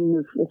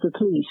supervision of the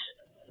police,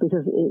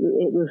 because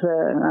it was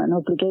an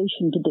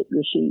obligation to dip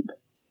the sheep.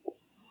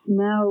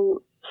 Now,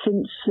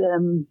 since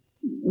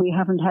we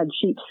haven't had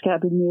sheep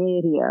scab in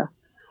the area,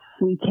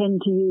 we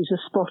tend to use a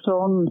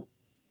spot-on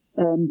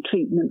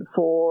treatment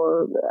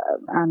for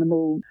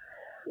animal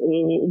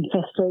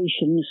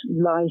infestations,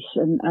 lice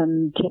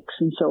and ticks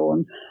and so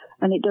on,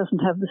 and it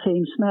doesn't have the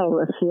same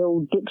smell as the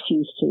old dips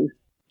used to.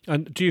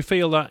 And do you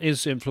feel that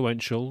is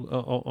influential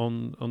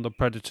on the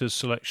predator's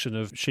selection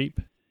of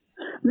sheep?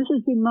 This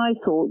has been my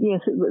thought,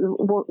 yes.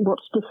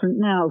 What's different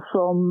now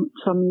from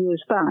some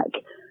years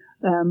back,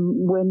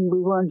 when we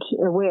weren't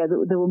aware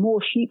that there were more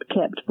sheep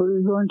kept, but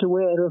we weren't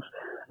aware of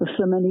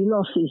so many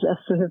losses as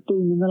there have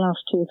been in the last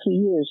 2 or 3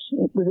 years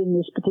within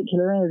this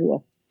particular area.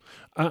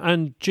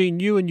 And Jean,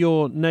 you and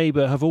your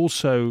neighbour have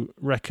also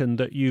reckoned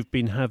that you've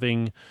been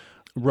having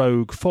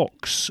rogue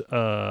fox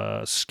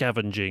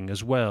scavenging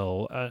as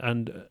well,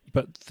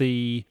 but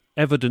the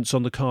evidence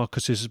on the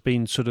carcasses has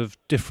been sort of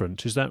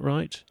different. Is that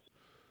right?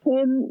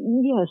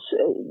 Yes,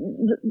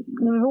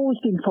 there have always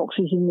been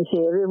foxes in this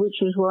area,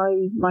 which is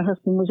why my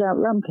husband was out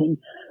lamping.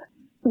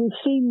 We've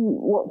seen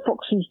what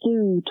foxes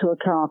do to a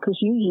carcass.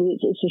 Usually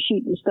it's a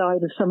sheep that's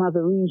died of some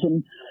other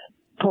reason,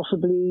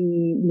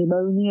 possibly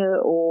pneumonia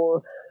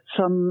or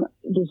some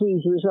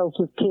disease a result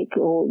of tick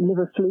or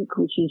liver fluke,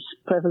 which is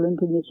prevalent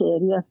in this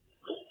area.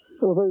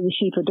 Although the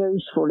sheep are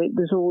dosed for it,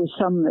 there's always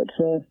some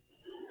that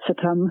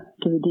succumb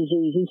to the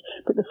diseases.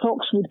 But the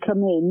fox would come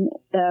in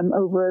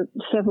over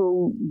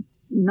several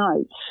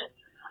nights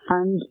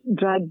and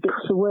drag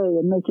bits away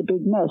and make a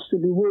big mess.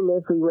 There'd be wool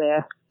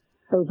everywhere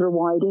over a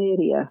wide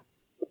area.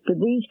 But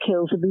these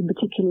kills have been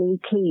particularly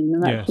clean,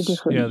 and that's the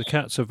difference. Yeah, the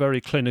cats are very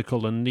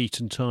clinical and neat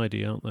and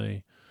tidy, aren't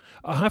they?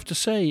 I have to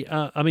say,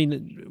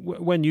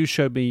 when you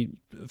showed me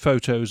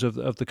photos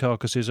of the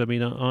carcasses,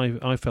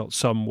 I felt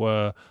some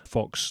were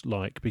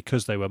fox-like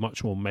because they were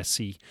much more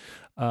messy.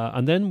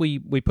 And then we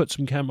put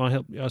some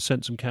I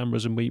sent some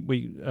cameras, and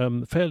we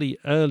fairly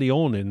early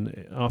on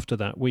after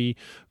that, we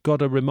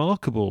got a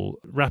remarkable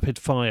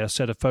rapid-fire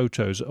set of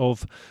photos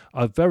of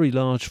a very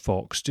large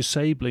fox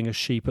disabling a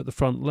sheep at the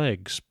front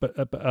legs,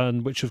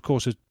 and which of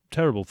course is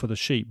terrible for the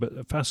sheep, but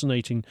a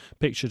fascinating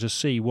picture to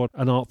see what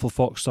an artful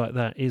fox like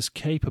that is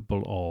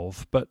capable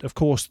of. But of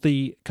course,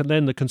 the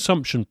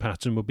consumption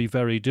pattern will be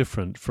very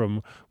different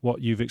from what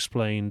you've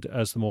explained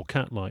as the more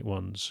cat-like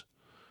ones.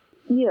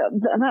 Yeah,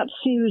 that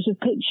series of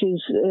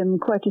pictures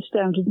quite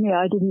astounded me.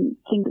 I didn't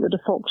think that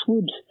a fox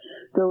would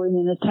go in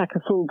and attack a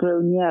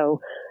full-grown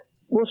yow.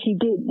 What he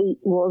did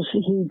was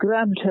he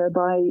grabbed her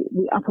by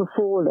the upper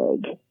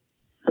foreleg,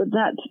 but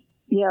that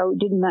yow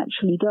didn't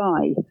actually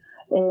die.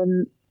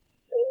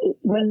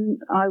 When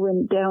I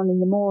went down in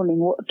the morning,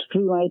 what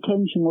drew my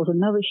attention was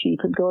another sheep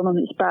had gone on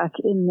its back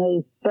in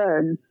the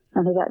burn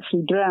and had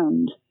actually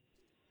drowned.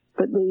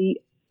 But the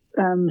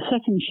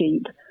second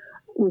sheep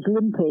was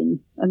limping,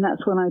 and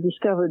that's when I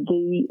discovered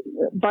the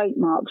bite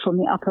marks on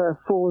the upper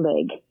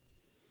foreleg.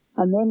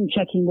 And then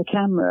checking the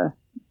camera,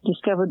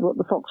 discovered what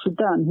the fox had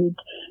done. He'd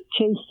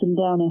chased him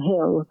down a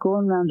hill,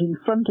 gone round in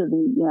front of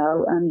the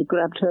yow and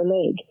grabbed her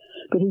leg.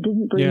 But he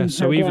didn't bring her down.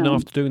 So even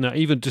after doing that,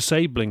 even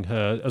disabling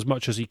her as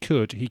much as he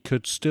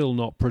could still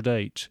not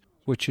predate,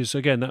 which is,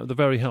 again, the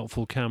very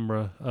helpful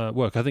camera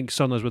work. I think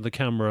sometimes when the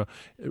camera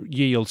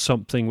yields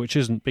something which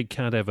isn't big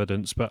cat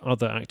evidence but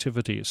other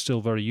activity, it's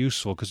still very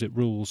useful because it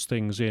rules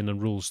things in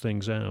and rules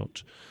things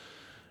out.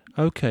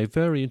 Okay,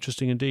 very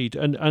interesting indeed.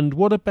 And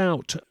what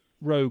about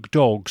rogue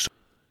dogs?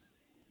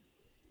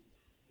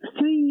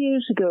 3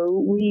 years ago,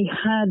 we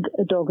had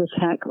a dog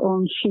attack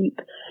on sheep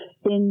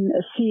in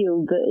a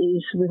field that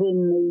is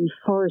within the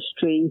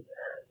forestry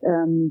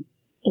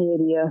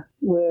area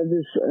where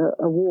there's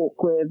a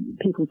walk where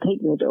people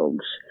take their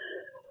dogs.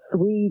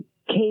 We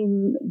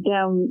came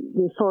down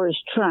the forest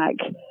track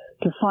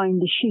to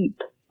find the sheep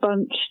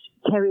bunched,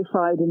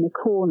 terrified in the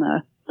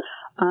corner,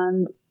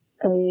 and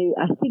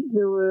I think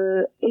there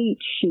were 8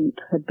 sheep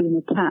had been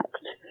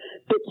attacked.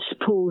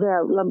 Bits pulled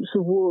out, lumps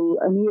of wool,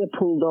 an ear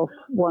pulled off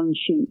one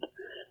sheep.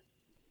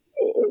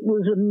 It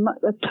was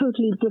a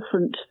totally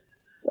different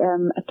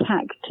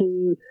attack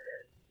to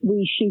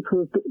these sheep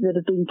that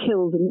have been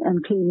killed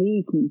and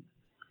cleanly eaten.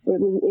 It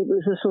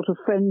was a sort of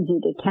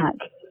frenzied attack,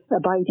 a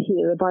bite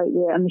here, a bite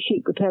there, and the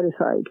sheep were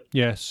terrified.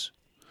 Yes.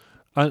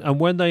 And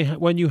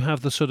when you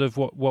have the sort of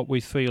what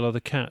we feel are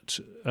the cat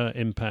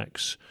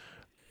impacts,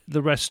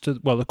 the rest of...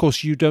 Well, of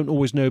course, you don't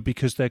always know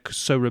because they're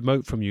so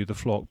remote from you, the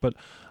flock, but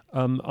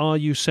are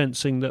you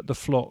sensing that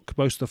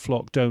most of the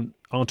flock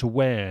aren't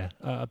aware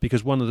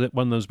because one of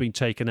them's been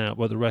taken out,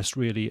 but the rest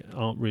really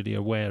aren't really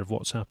aware of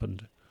what's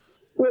happened?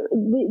 Well,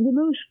 the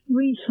most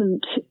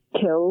recent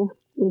kill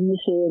in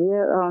this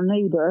area, our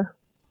neighbour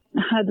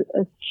had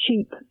a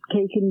sheep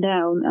taken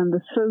down and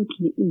the throat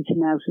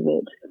eaten out of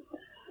it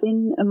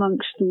in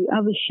amongst the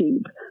other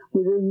sheep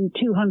within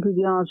 200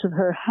 yards of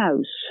her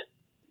house.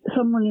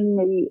 Someone in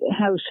the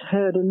house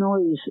heard a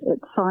noise at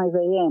 5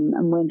 a.m.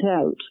 and went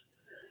out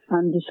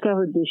and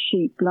discovered this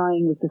sheep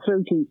lying with the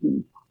throat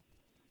eaten.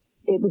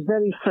 It was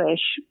very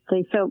fresh.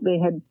 They felt they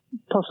had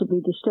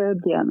possibly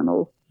disturbed the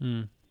animal,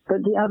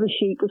 but the other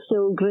sheep were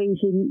still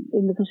grazing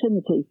in the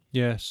vicinity.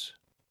 Yes.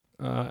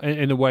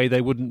 In a way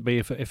they wouldn't be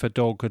if a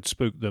dog had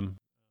spooked them.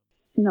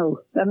 No.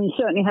 I mean,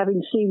 certainly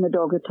having seen the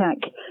dog attack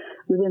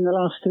within the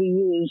last 3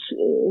 years,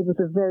 it was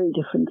a very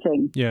different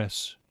thing.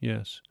 Yes.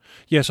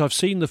 I've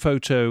seen the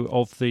photo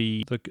of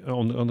the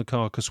on the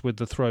carcass with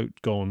the throat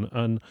gone,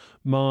 and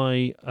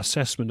my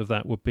assessment of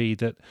that would be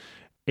that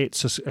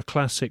it's a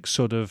classic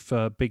sort of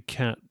big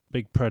cat,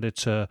 big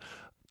predator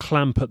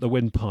clamp at the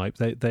windpipe.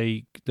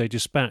 They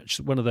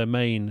dispatch, one of their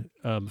main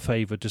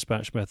favoured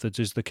dispatch methods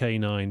is the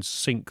canines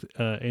sink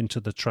into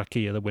the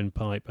trachea, the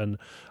windpipe, and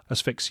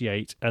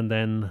asphyxiate. And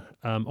then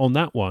on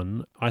that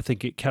one, I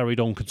think it carried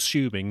on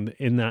consuming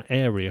in that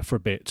area for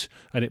a bit,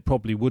 and it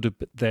probably would have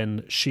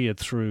then sheared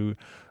through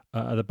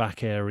the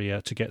back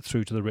area to get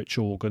through to the rich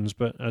organs.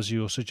 But as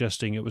you're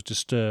suggesting, it was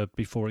disturbed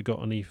before it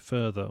got any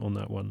further on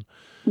that one.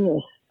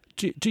 Yes.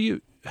 Do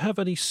you have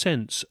any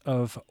sense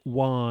of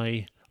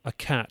why a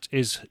cat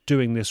is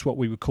doing this, what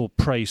we would call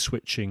prey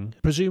switching?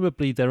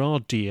 Presumably there are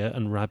deer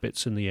and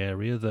rabbits in the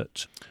area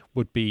that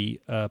would be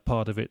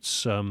part of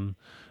its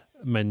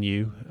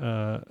menu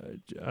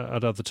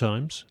at other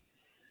times.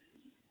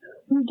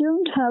 We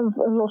don't have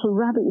a lot of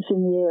rabbits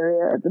in the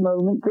area at the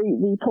moment.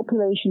 The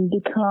population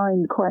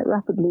declined quite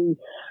rapidly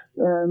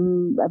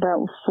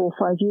about 4 or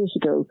 5 years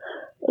ago.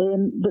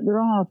 But there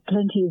are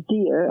plenty of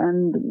deer,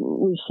 and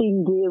we've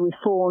seen deer with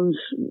fawns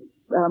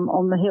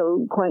on the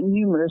hill, quite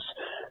numerous,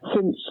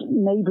 since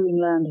neighbouring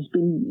land has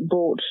been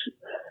bought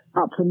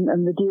up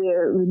and the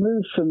deer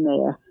removed from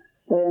there.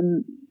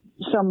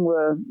 Some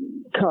were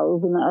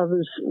culled and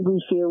others,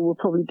 we feel, were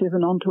probably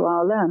driven onto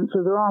our land.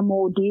 So there are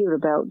more deer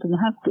about than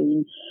have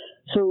been.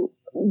 So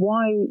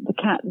why the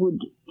cat would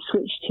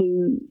switch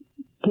to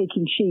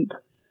taking sheep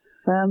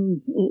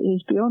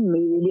is beyond me,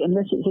 really,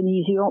 unless it's an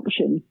easy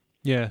option.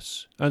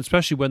 Yes, and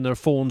especially when there are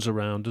fawns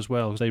around as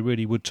well, they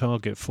really would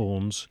target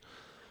fawns.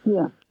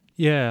 Yeah.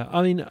 Yeah,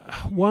 I mean,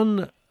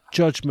 one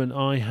judgment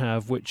I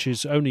have, which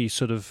is only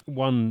sort of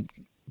one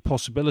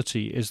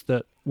possibility, is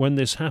that when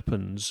this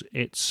happens,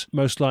 it's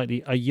most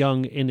likely a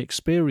young,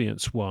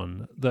 inexperienced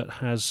one that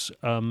has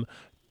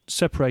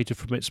separated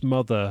from its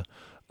mother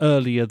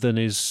earlier than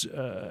is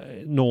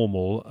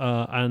normal,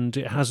 and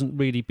it hasn't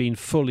really been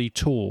fully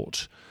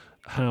taught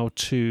how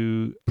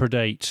to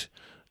predate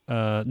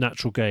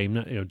natural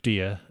game,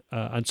 deer,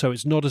 and so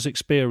it's not as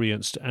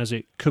experienced as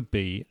it could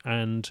be,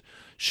 and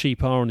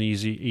sheep are an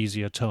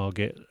easier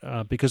target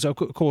because, of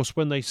course,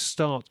 when they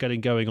start getting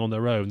going on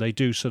their own, they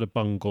do sort of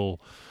bungle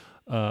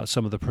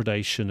some of the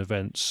predation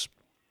events.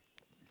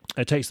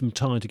 It takes them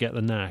time to get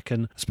the knack,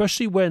 and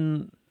especially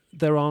when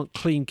there aren't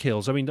clean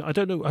kills. I mean, I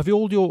don't know. Have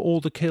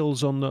all the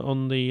kills on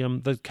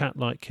the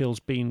cat-like kills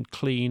been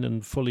clean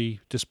and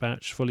fully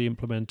dispatched, fully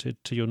implemented,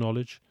 to your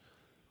knowledge?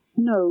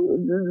 No,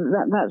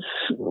 that's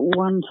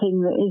one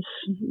thing that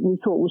we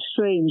thought was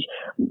strange.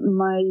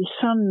 My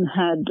son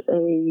had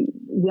a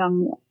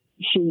young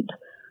sheep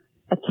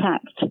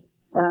attacked.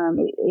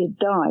 It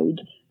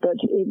died, but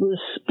it was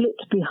split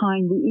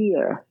behind the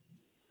ear,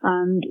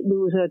 and there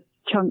was a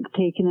chunk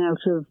taken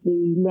out of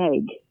the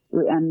leg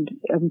and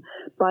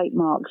bite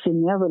marks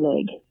in the other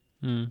leg.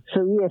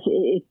 So yes,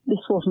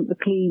 this wasn't the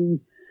clean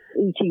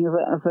eating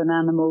of an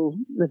animal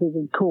that it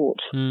had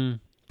caught.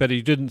 But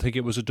he didn't think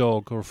it was a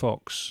dog or a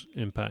fox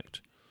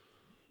impact?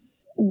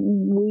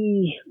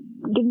 We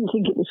didn't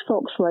think it was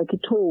fox-like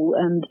at all,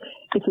 and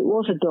if it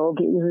was a dog,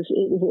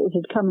 it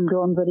had come and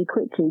gone very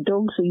quickly.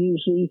 Dogs are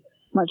usually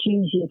much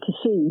easier to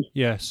see.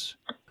 Yes.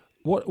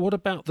 What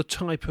about the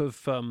type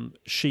of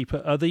sheep?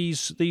 Are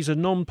these are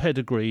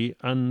non-pedigree,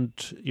 and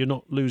you're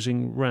not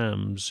losing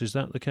rams? Is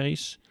that the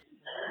case?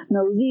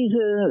 No, these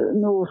are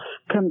North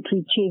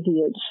Country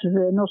Cheviots.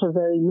 They're not a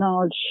very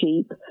large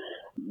sheep.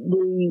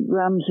 The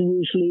rams are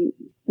usually,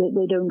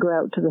 they don't go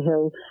out to the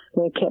hill.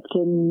 They're kept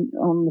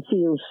on the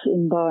fields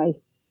in by.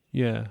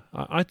 Yeah.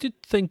 I did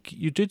think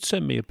you did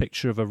send me a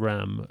picture of a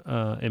ram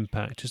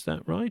impact. Is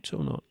that right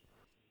or not?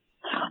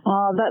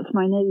 That's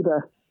my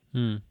neighbour.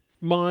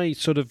 My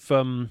sort of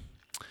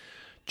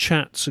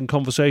chats and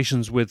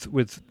conversations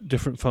with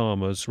different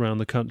farmers around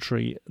the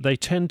country, they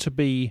tend to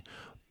be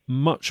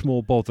much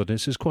more bothered.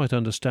 This is quite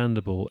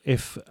understandable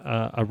if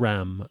a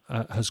ram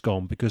has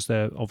gone, because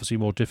they're obviously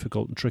more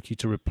difficult and tricky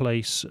to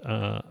replace,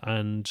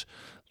 and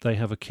they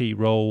have a key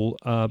role.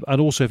 And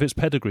also if it's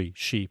pedigree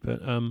sheep.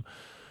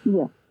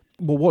 Yeah.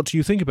 Well, what do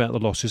you think about the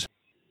losses?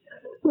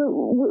 Well,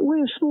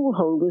 we're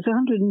smallholders.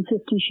 150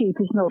 sheep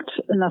is not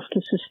enough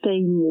to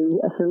sustain you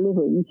as a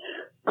living.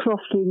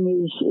 Crofting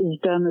is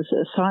done as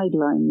a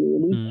sideline,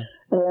 really.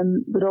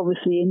 But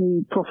obviously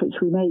any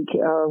profits we make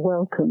are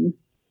welcome.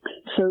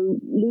 So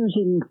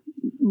losing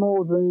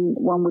more than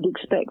one would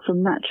expect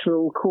from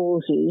natural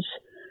causes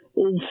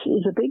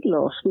is a big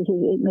loss, because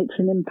it makes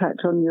an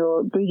impact on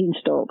your breeding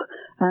stock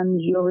and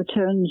your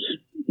returns,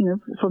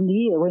 from the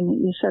year.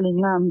 When you're selling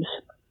lambs,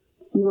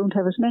 you won't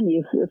have as many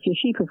if your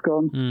sheep have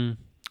gone.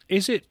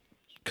 Is it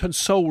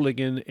consoling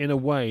in a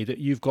way that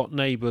you've got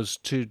neighbours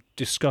to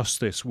discuss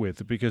this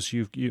with, because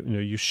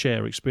you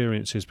share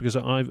experiences? Because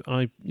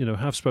I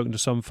have spoken to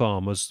some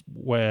farmers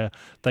where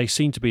they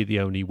seem to be the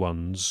only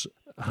ones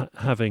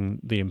having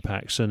the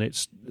impacts, and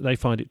they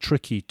find it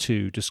tricky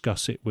to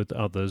discuss it with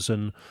others.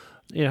 And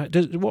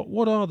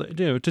what are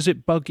the, does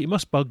it bug? It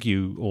must bug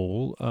you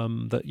all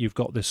that you've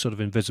got this sort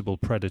of invisible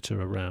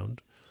predator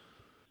around.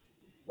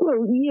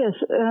 Well, yes.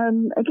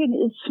 Again,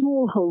 it's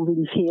small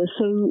holdings here,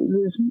 so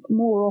there's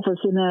more of us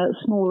in a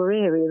smaller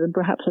area than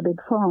perhaps a big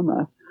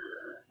farmer.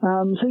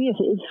 So yes,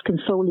 it's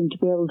consoling to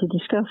be able to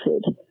discuss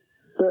it.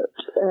 But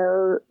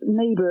our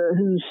neighbour,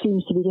 who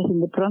seems to be getting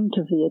the brunt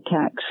of the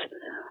attacks,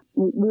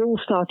 we all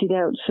started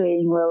out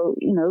saying, well,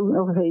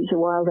 obviously it's a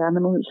wild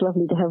animal, it's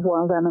lovely to have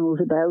wild animals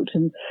about,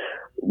 and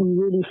we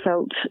really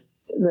felt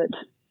that,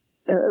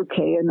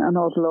 okay, an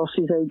odd loss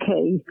is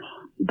okay,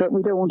 but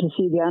we don't want to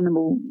see the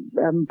animal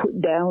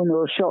put down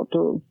or shot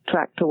or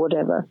tracked or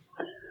whatever.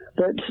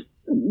 But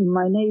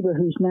my neighbour,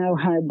 who's now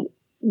had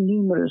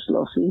numerous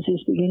losses,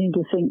 is beginning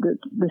to think that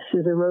this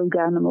is a rogue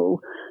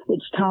animal.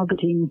 It's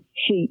targeting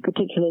sheep,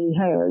 particularly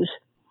hers,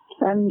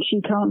 and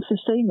she can't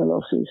sustain the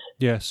losses.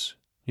 Yes.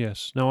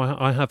 No,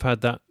 I have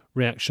had that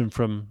reaction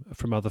from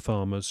other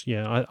farmers.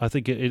 Yeah, I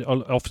think it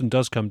often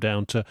does come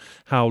down to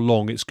how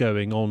long it's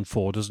going on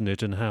for, doesn't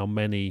it, and how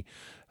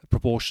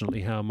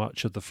proportionately how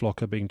much of the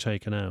flock are being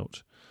taken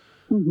out.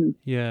 Mm-hmm.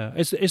 Yeah.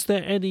 Is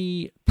there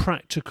any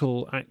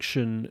practical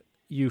action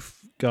you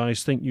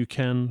guys think you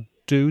can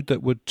do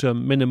that would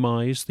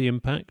minimise the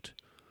impact?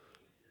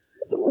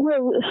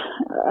 Well,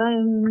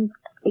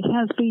 it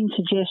has been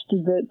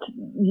suggested that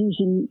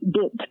using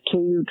dip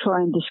to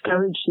try and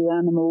discourage the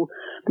animal,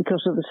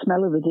 because of the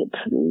smell of the dip,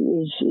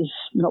 is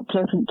not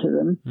pleasant to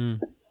them.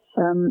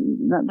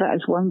 That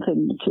is one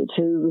thing,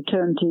 to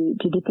return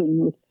to dipping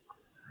with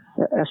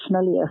a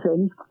smellier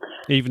thing.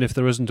 Even if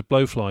there isn't a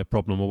blowfly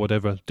problem or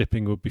whatever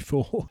dipping would be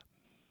for.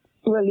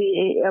 Well,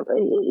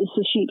 it's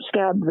the sheep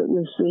scab that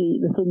was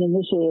the thing in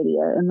this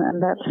area, and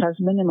that has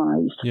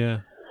minimised.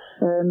 Yeah.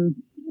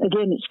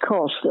 Again, it's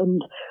cost,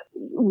 and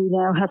we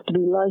now have to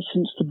be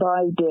licensed to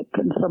buy dip,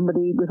 and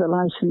somebody with a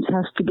licence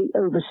has to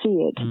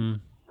oversee it.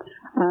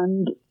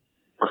 And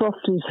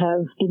crofters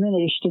have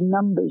diminished in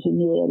numbers in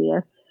the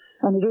area,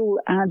 and it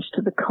all adds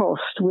to the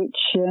cost, which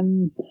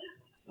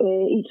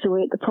eats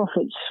away at the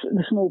profits,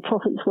 the small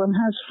profits one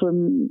has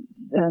from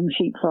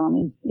sheep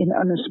farming in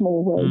a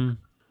small way.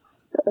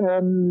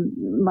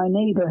 My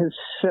neighbour has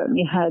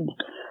certainly had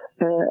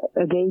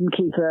a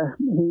gamekeeper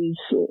who's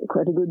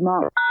quite a good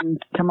marksman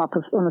come up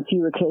on a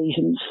few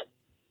occasions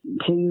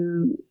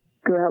to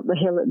go out the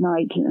hill at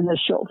night and has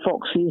shot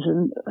foxes,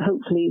 and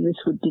hopefully this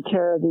would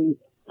deter the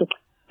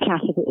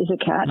cat if it is a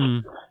cat.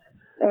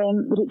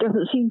 But it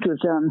doesn't seem to have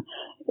done.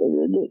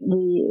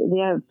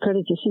 The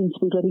predator seems to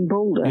be getting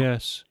bolder.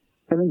 Yes.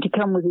 I mean, to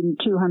come within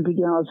 200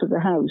 yards of the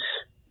house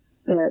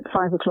at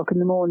 5 o'clock in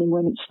the morning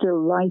when it's still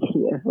light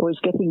here, or it's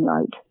getting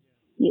light,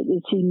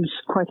 it seems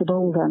quite a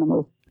bold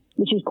animal,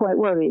 which is quite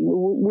worrying.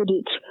 Would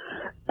it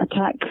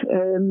attack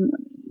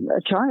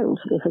a child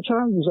if a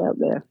child was out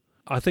there?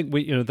 I think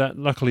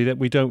luckily that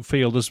we don't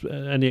feel there's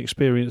any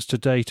experience to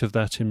date of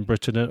that in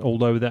Britain,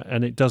 although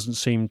and it doesn't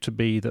seem to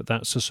be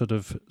that's a sort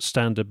of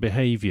standard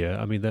behaviour.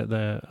 I mean,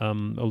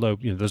 although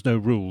there's no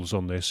rules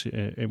on this,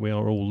 we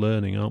are all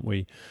learning, aren't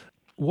we?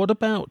 What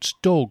about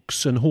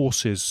dogs and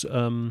horses?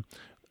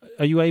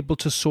 Are you able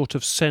to sort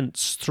of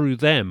sense through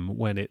them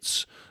when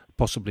it's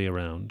possibly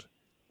around?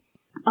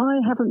 I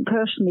haven't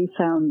personally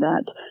found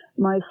that.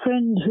 My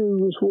friend who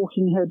was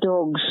walking her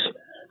dogs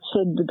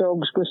said the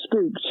dogs were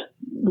spooked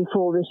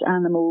before this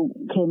animal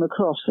came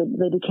across.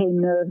 They became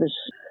nervous,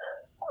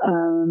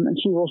 and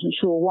she wasn't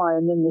sure why,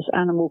 and then this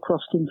animal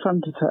crossed in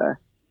front of her.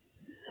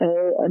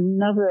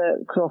 Another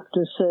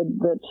crofter said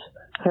that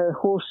her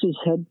horses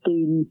had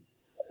been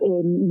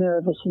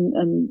nervous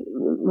and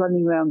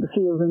running around the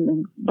field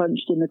and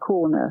bunched in a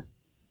corner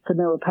for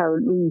no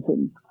apparent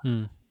reason.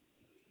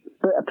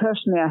 But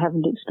personally, I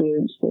haven't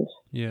experienced this.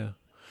 Yeah.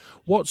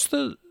 What's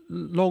the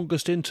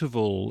longest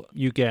interval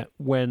you get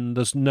when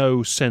there's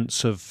no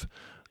sense of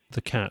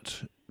the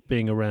cat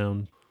being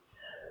around?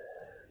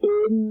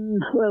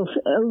 Well,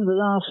 over the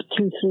last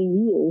 2-3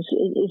 years,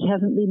 it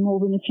hasn't been more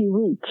than a few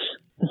weeks.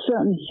 There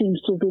certainly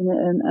seems to have been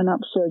an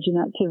upsurge in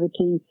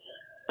activity.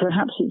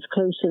 Perhaps it's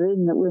closer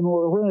in that we're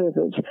more aware of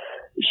it.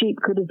 Sheep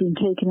could have been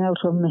taken out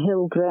on the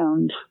hill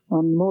ground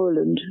on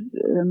moorland,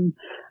 and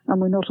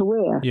we're not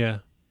aware. Yeah.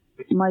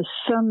 My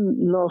son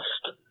lost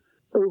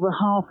over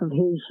half of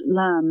his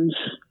lambs.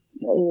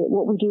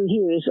 What we do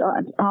here is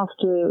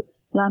after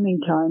lambing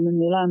time, and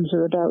the lambs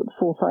are about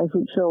 4 or 5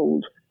 weeks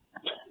old,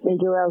 they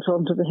go out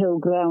onto the hill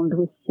ground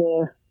with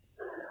their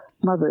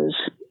mothers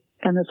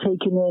and are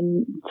taken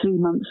in 3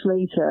 months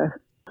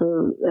later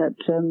at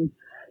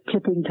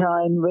clipping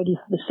time, ready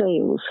for the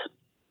sales.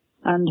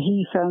 And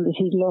he found that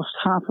he'd lost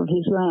half of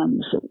his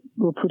lambs that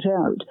were put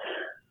out,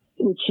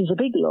 which is a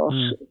big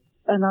loss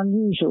and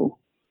unusual.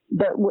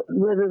 But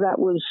whether that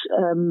was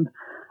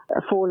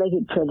a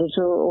four-legged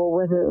predator or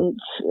whether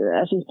it's,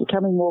 as is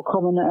becoming more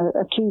common,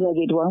 a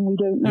two-legged one, we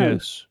don't know.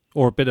 Yes,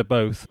 or a bit of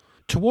both.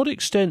 To what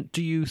extent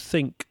do you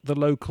think the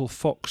local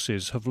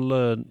foxes have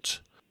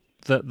learnt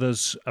that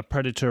there's a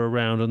predator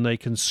around and they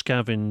can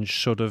scavenge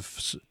sort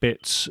of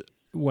bits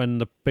when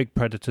the big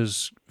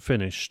predator's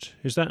finished?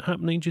 Is that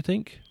happening, do you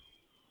think?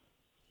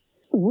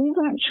 We've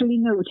actually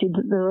noted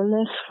that there are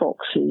less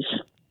foxes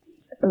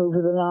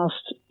over the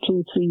last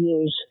 2-3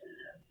 years.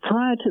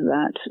 Prior to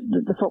that,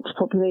 the fox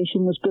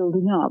population was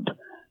building up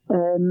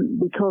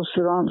because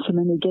there aren't so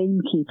many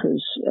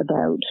gamekeepers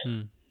about.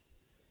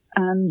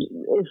 And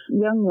if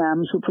young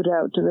lambs were put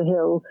out to the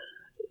hill,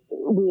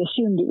 we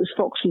assumed it was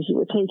foxes that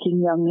were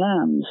taking young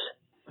lambs.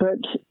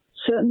 But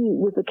certainly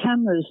with the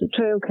cameras, the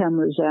trail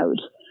cameras out,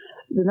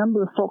 the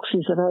number of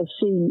foxes that I've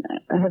seen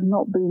have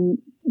not been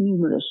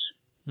numerous.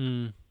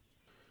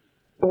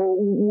 Or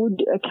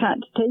would a cat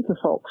take a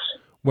fox?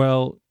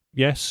 Well,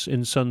 yes,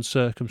 in some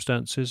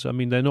circumstances. I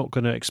mean, they're not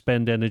going to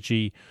expend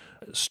energy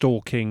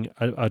stalking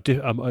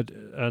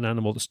an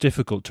animal that's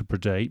difficult to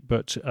predate,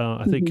 but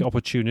I think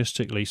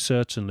opportunistically,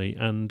 certainly.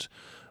 And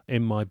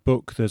in my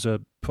book, there's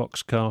a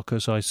fox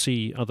carcass. I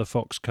see other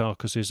fox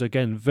carcasses,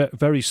 again,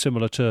 very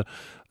similar to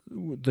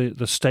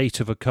the state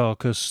of a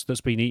carcass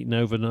that's been eaten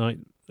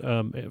overnight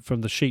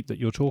from the sheep that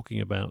you're talking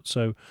about.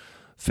 So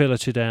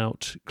filleted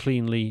out,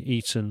 cleanly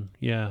eaten,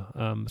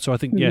 so I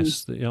think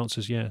yes, the answer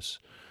is yes.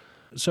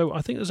 So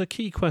I think there's a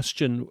key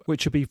question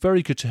which would be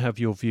very good to have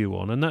your view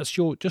on, and that's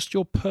your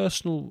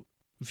personal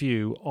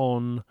view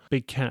on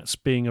big cats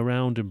being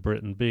around in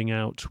Britain, being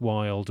out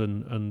wild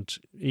and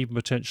even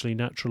potentially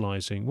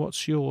naturalising.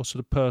 What's your sort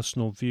of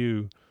personal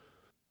view?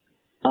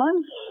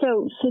 I've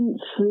felt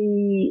since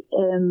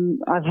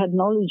I've had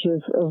knowledge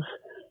of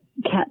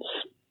cats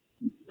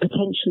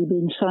potentially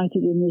being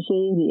sighted in this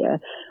area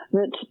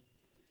that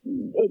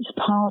it's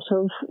part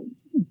of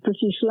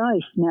British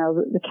life now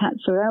that the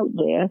cats are out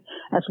there,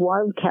 as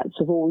wild cats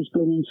have always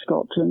been in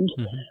Scotland.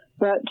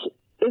 But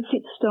if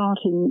it's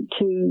starting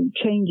to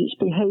change its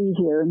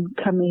behaviour and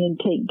come in and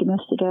take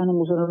domestic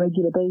animals on a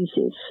regular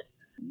basis,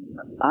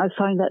 I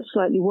find that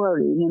slightly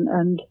worrying,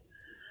 and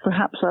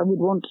perhaps I would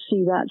want to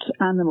see that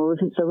animal,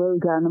 if it's a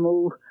rogue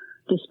animal,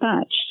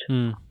 dispatched.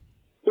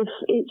 If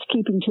it's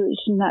keeping to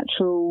its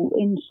natural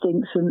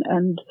instincts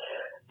and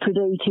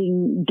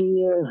predating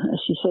deer,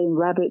 as you say,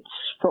 rabbits,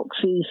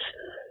 foxes,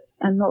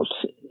 and not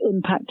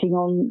impacting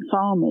on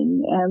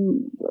farming,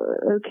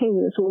 okay,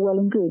 that's all well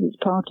and good. It's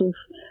part of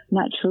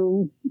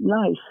natural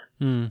life.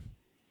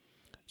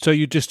 So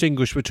you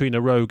distinguish between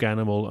a rogue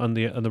animal and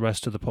the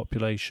rest of the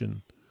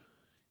population?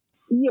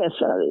 Yes,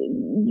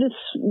 this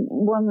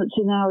one that's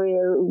in our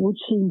area would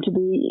seem to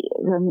be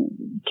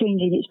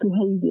changing its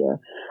behaviour.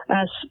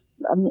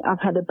 I've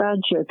had a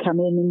badger come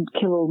in and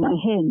kill all my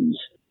hens,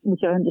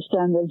 which I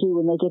understand they'll do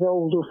when they get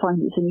old or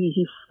find it's an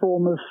easy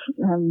form of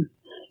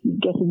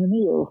getting a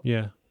meal.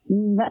 Yeah.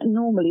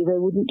 Normally they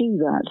wouldn't do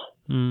that.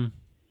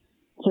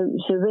 So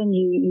then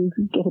you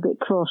get a bit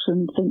cross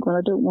and think, well,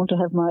 I don't want to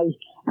have my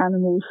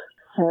animals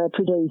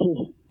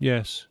predated.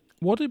 Yes.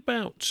 What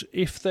about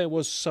if there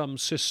was some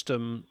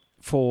system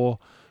for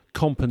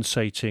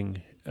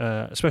compensating,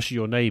 especially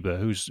your neighbour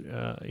who's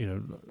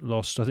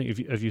lost? I think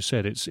if you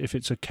said if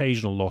it's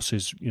occasional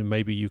losses,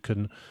 maybe you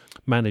can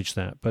manage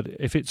that. But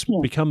if it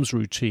becomes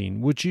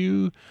routine, would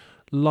you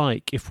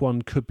like if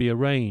one could be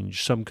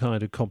arranged some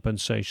kind of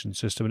compensation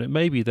system? And it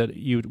may be that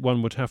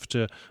one would have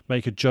to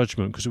make a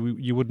judgment, because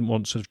you wouldn't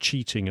want sort of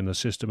cheating in the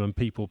system and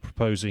people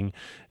proposing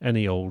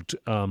any old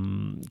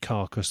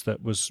carcass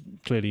that was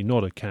clearly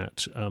not a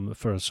cat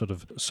for a sort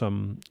of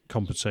some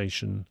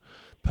compensation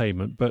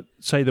payment. But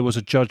say there was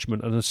a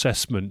judgment, an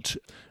assessment,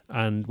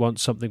 and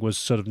once something was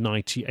sort of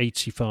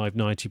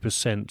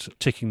 90%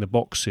 ticking the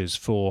boxes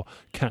for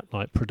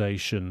cat-like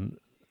predation,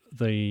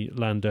 the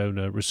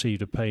landowner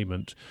received a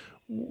payment.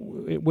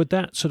 Would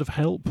that sort of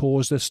help,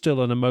 or is there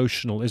still an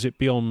emotional, is it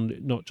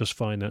beyond not just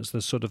finance,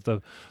 there's sort of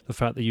the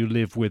fact that you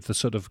live with the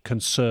sort of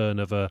concern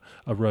of a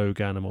rogue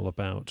animal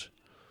about?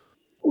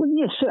 Well,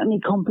 yes, certainly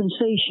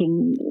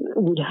compensation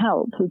would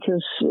help,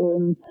 because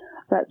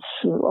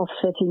that's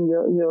offsetting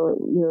your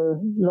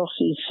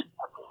losses,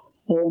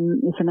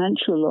 your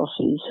financial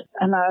losses.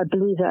 And I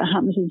believe that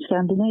happens in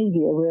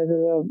Scandinavia, where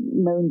there are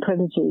known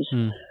predators.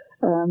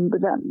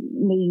 But that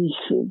means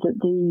that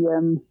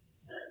the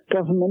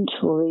government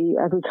or the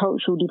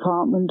agricultural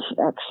department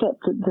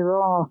accept that there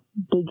are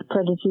big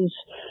predators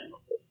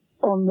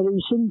on the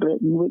loose in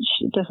Britain, which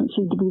doesn't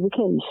seem to be the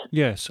case.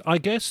 Yes, I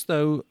guess,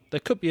 though, there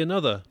could be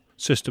another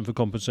system for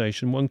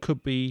compensation. One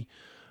could be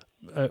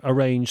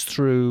arranged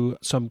through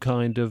some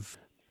kind of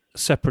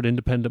separate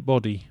independent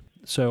body.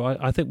 So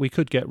I think we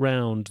could get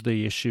round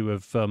the issue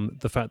of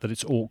the fact that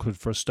it's awkward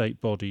for a state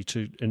body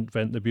to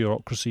invent the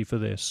bureaucracy for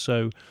this.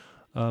 So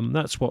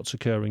that's what's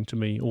occurring to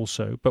me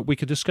also. But we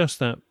could discuss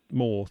that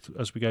more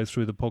as we go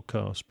through the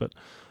podcast. But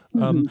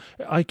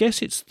I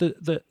guess it's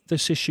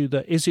this issue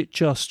that is it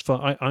just for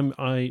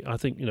I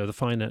think the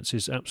finance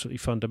is absolutely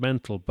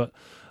fundamental, but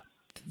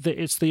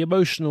it's the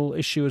emotional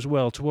issue as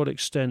well. To what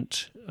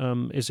extent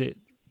is it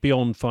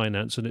beyond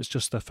finance, and it's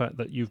just the fact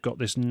that you've got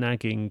this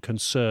nagging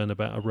concern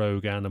about a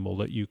rogue animal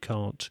that you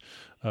can't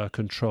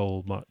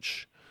control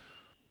much?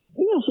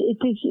 Yes, it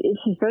is.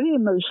 It's very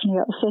emotionally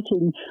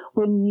upsetting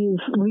when you've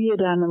reared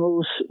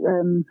animals,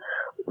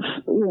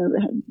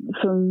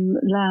 from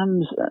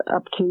lambs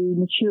up to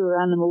mature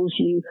animals.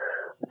 You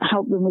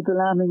help them with the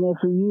lambing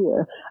every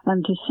year,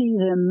 and to see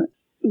them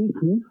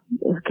eaten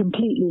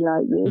completely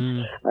like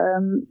this,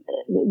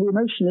 the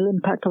emotional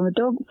impact on the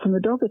dog from the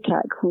dog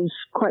attack was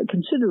quite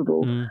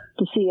considerable.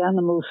 To see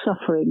animals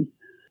suffering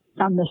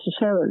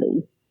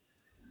unnecessarily.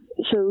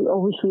 So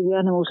obviously the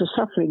animals are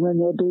suffering when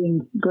they're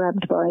being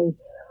grabbed by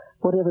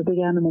whatever big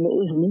animal it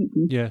is and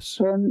eaten. Yes.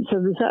 So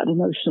there's that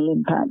emotional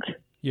impact.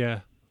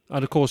 Yeah,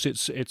 and of course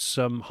it's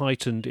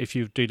heightened if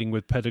you're dealing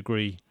with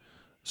pedigree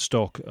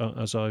stock,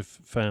 as I've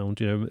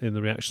found, in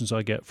the reactions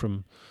I get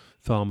from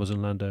farmers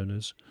and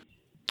landowners.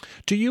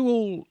 Do you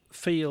all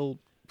feel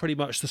pretty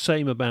much the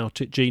same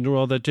about it, Jean, or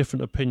are there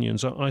different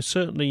opinions? I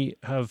certainly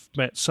have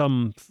met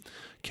some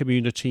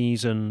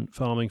communities and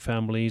farming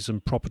families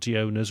and property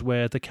owners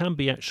where there can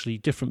be actually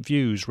different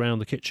views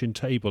round the kitchen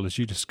table as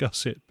you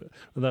discuss it. But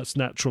that's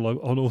natural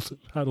on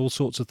all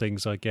sorts of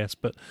things, I guess.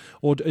 But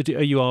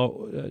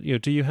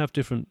do you have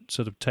different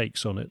sort of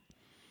takes on it?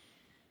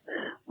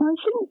 I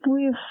think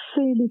we're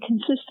fairly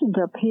consistent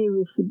up here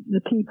with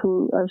the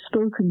people I've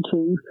spoken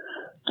to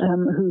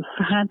who've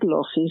had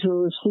losses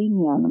or have seen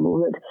the animal,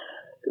 that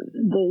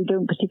they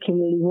don't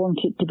particularly want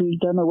it to be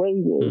done away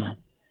with.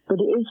 But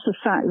it is the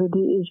fact that it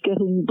is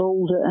getting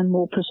bolder and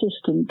more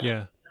persistent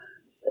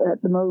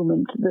at the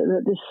moment,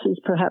 that this is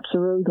perhaps a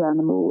rogue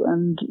animal,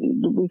 and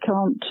we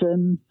can't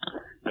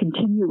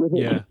continue with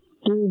it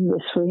doing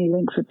this for any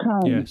length of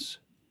time. Yes.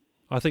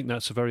 I think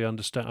that's a very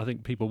I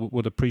think people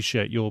would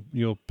appreciate your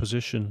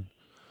position.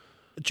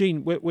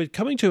 Jean, we're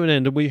coming to an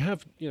end, and we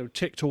have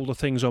ticked all the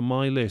things on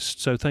my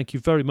list, so thank you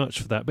very much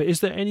for that. But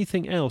is there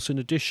anything else in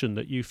addition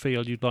that you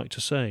feel you'd like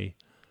to say?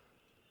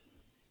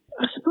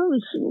 I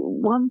suppose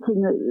one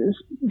thing that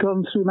has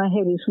gone through my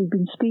head as we've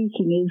been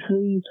speaking is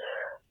the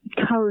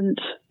current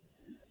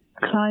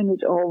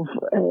climate of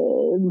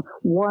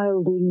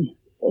wilding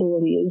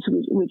areas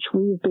which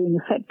we've been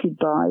affected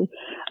by,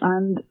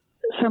 and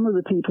some of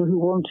the people who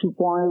want to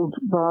wild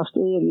vast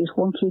areas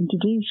want to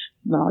introduce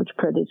large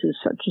predators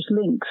such as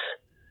lynx.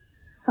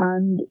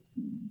 And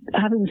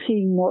having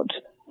seen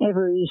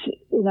whatever is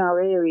in our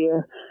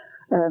area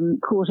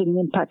causing an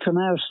impact on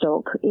our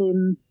stock,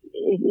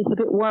 it's a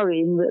bit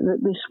worrying that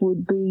this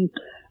would be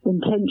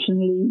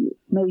intentionally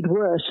made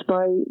worse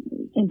by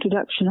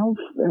introduction of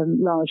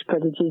large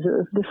predators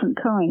of different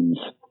kinds.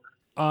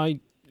 I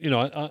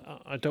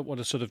don't want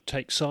to sort of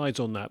take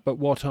sides on that, but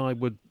what I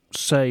would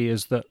say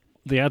is that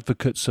the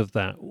advocates of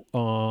that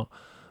are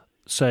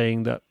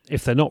saying that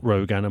if they're not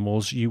rogue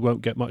animals, you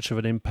won't get much of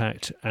an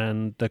impact,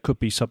 and there could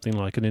be something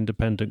like an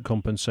independent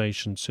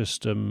compensation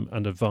system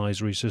and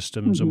advisory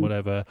systems and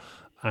whatever,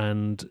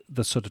 and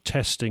the sort of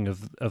testing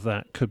of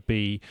that could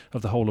be,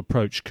 of the whole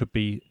approach, could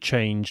be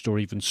changed or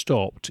even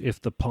stopped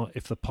if the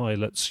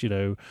pilots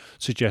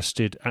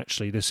suggested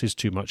actually this is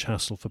too much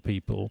hassle for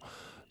people.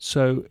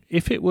 So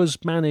if it was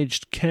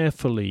managed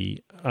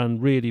carefully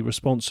and really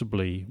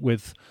responsibly,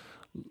 with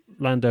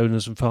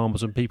landowners and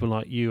farmers and people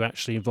like you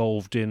actually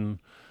involved in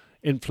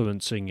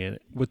influencing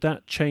it, would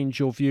that change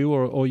your view,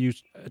 or are you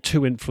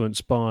too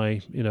influenced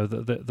by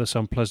this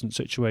unpleasant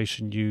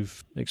situation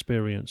you've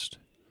experienced?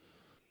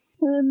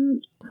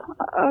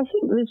 I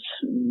think this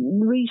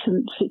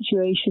recent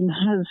situation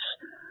has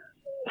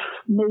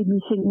made me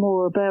think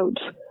more about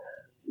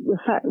the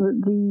fact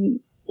that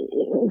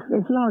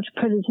if large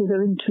predators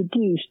are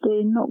introduced,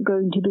 they're not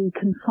going to be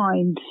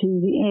confined to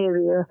the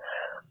area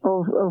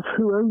of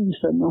who owns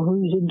them or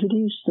who's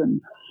introduced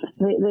them.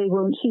 They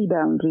won't see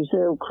boundaries.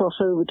 They'll cross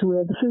over to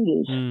where the food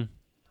is.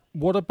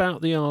 What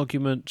about the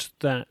argument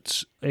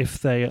that if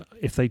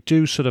they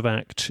do sort of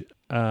act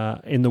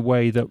in the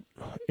way that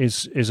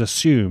is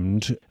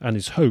assumed and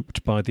is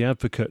hoped by the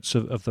advocates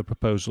of the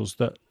proposals,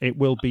 that it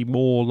will be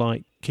more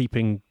like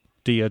keeping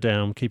deer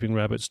down, keeping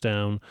rabbits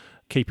down,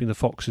 keeping the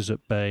foxes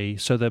at bay,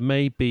 so there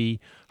may be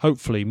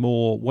hopefully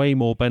way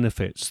more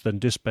benefits than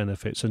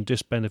disbenefits, and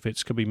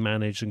disbenefits can be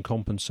managed and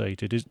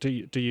compensated.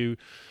 Do you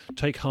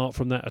take heart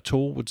from that at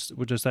all?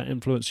 Does that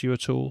influence you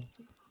at all?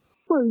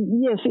 Well,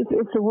 yes,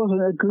 if there was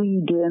an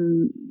agreed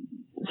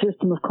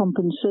system of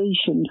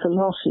compensation for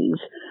losses,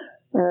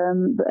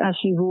 but as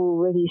you've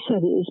already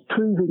said, it is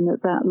proving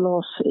that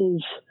loss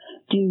is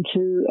due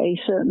to a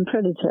certain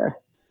predator,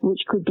 which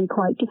could be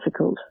quite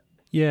difficult.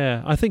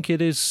 Yeah, I think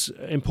it is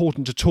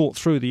important to talk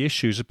through the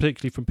issues,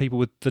 particularly from people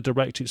with the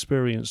direct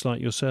experience like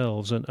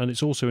yourselves. And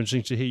it's also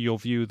interesting to hear your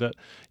view that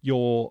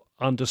your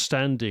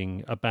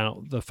understanding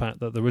about the fact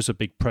that there is a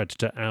big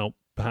predator out,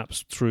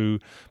 perhaps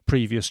through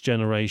previous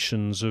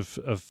generations of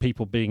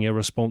people being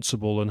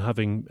irresponsible and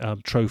having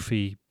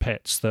trophy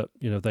pets that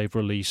they've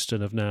released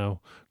and have now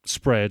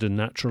spread and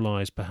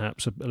naturalised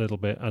perhaps a little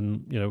bit.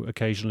 And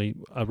occasionally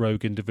a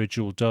rogue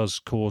individual does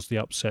cause the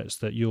upsets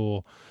that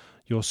you're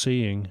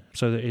seeing,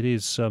 so that it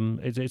is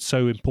it's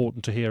so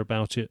important to hear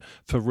about it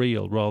for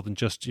real rather than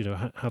just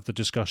have the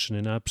discussion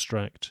in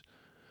abstract.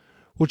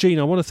 Well, Jean,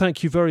 I want to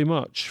thank you very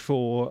much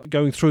for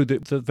going through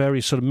the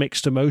various sort of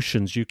mixed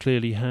emotions you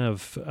clearly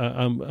have,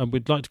 and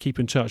we'd like to keep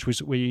in touch.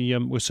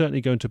 We're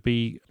certainly going to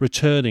be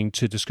returning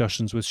to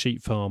discussions with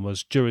sheep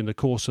farmers during the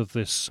course of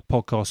this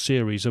podcast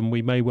series, and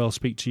we may well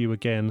speak to you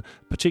again,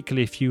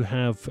 particularly if you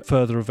have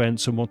further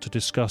events and want to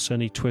discuss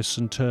any twists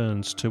and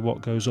turns to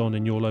what goes on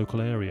in your local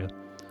area.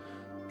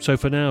 So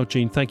for now,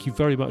 Jean, thank you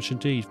very much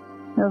indeed.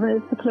 Oh,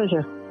 it's a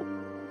pleasure.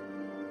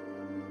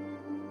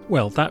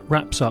 Well, that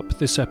wraps up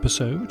this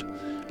episode.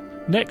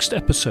 Next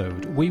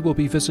episode, we will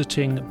be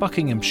visiting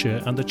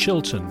Buckinghamshire and the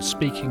Chilterns,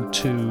 speaking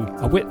to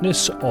a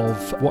witness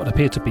of what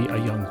appeared to be a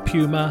young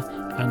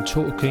puma and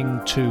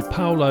talking to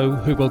Paolo,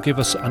 who will give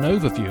us an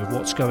overview of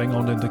what's going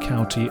on in the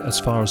county as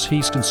far as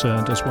he's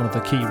concerned as one of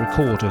the key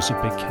recorders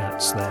of big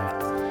cats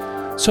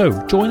there.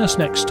 So, join us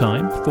next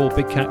time for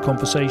Big Cat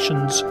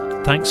Conversations.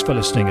 Thanks for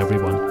listening,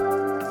 everyone.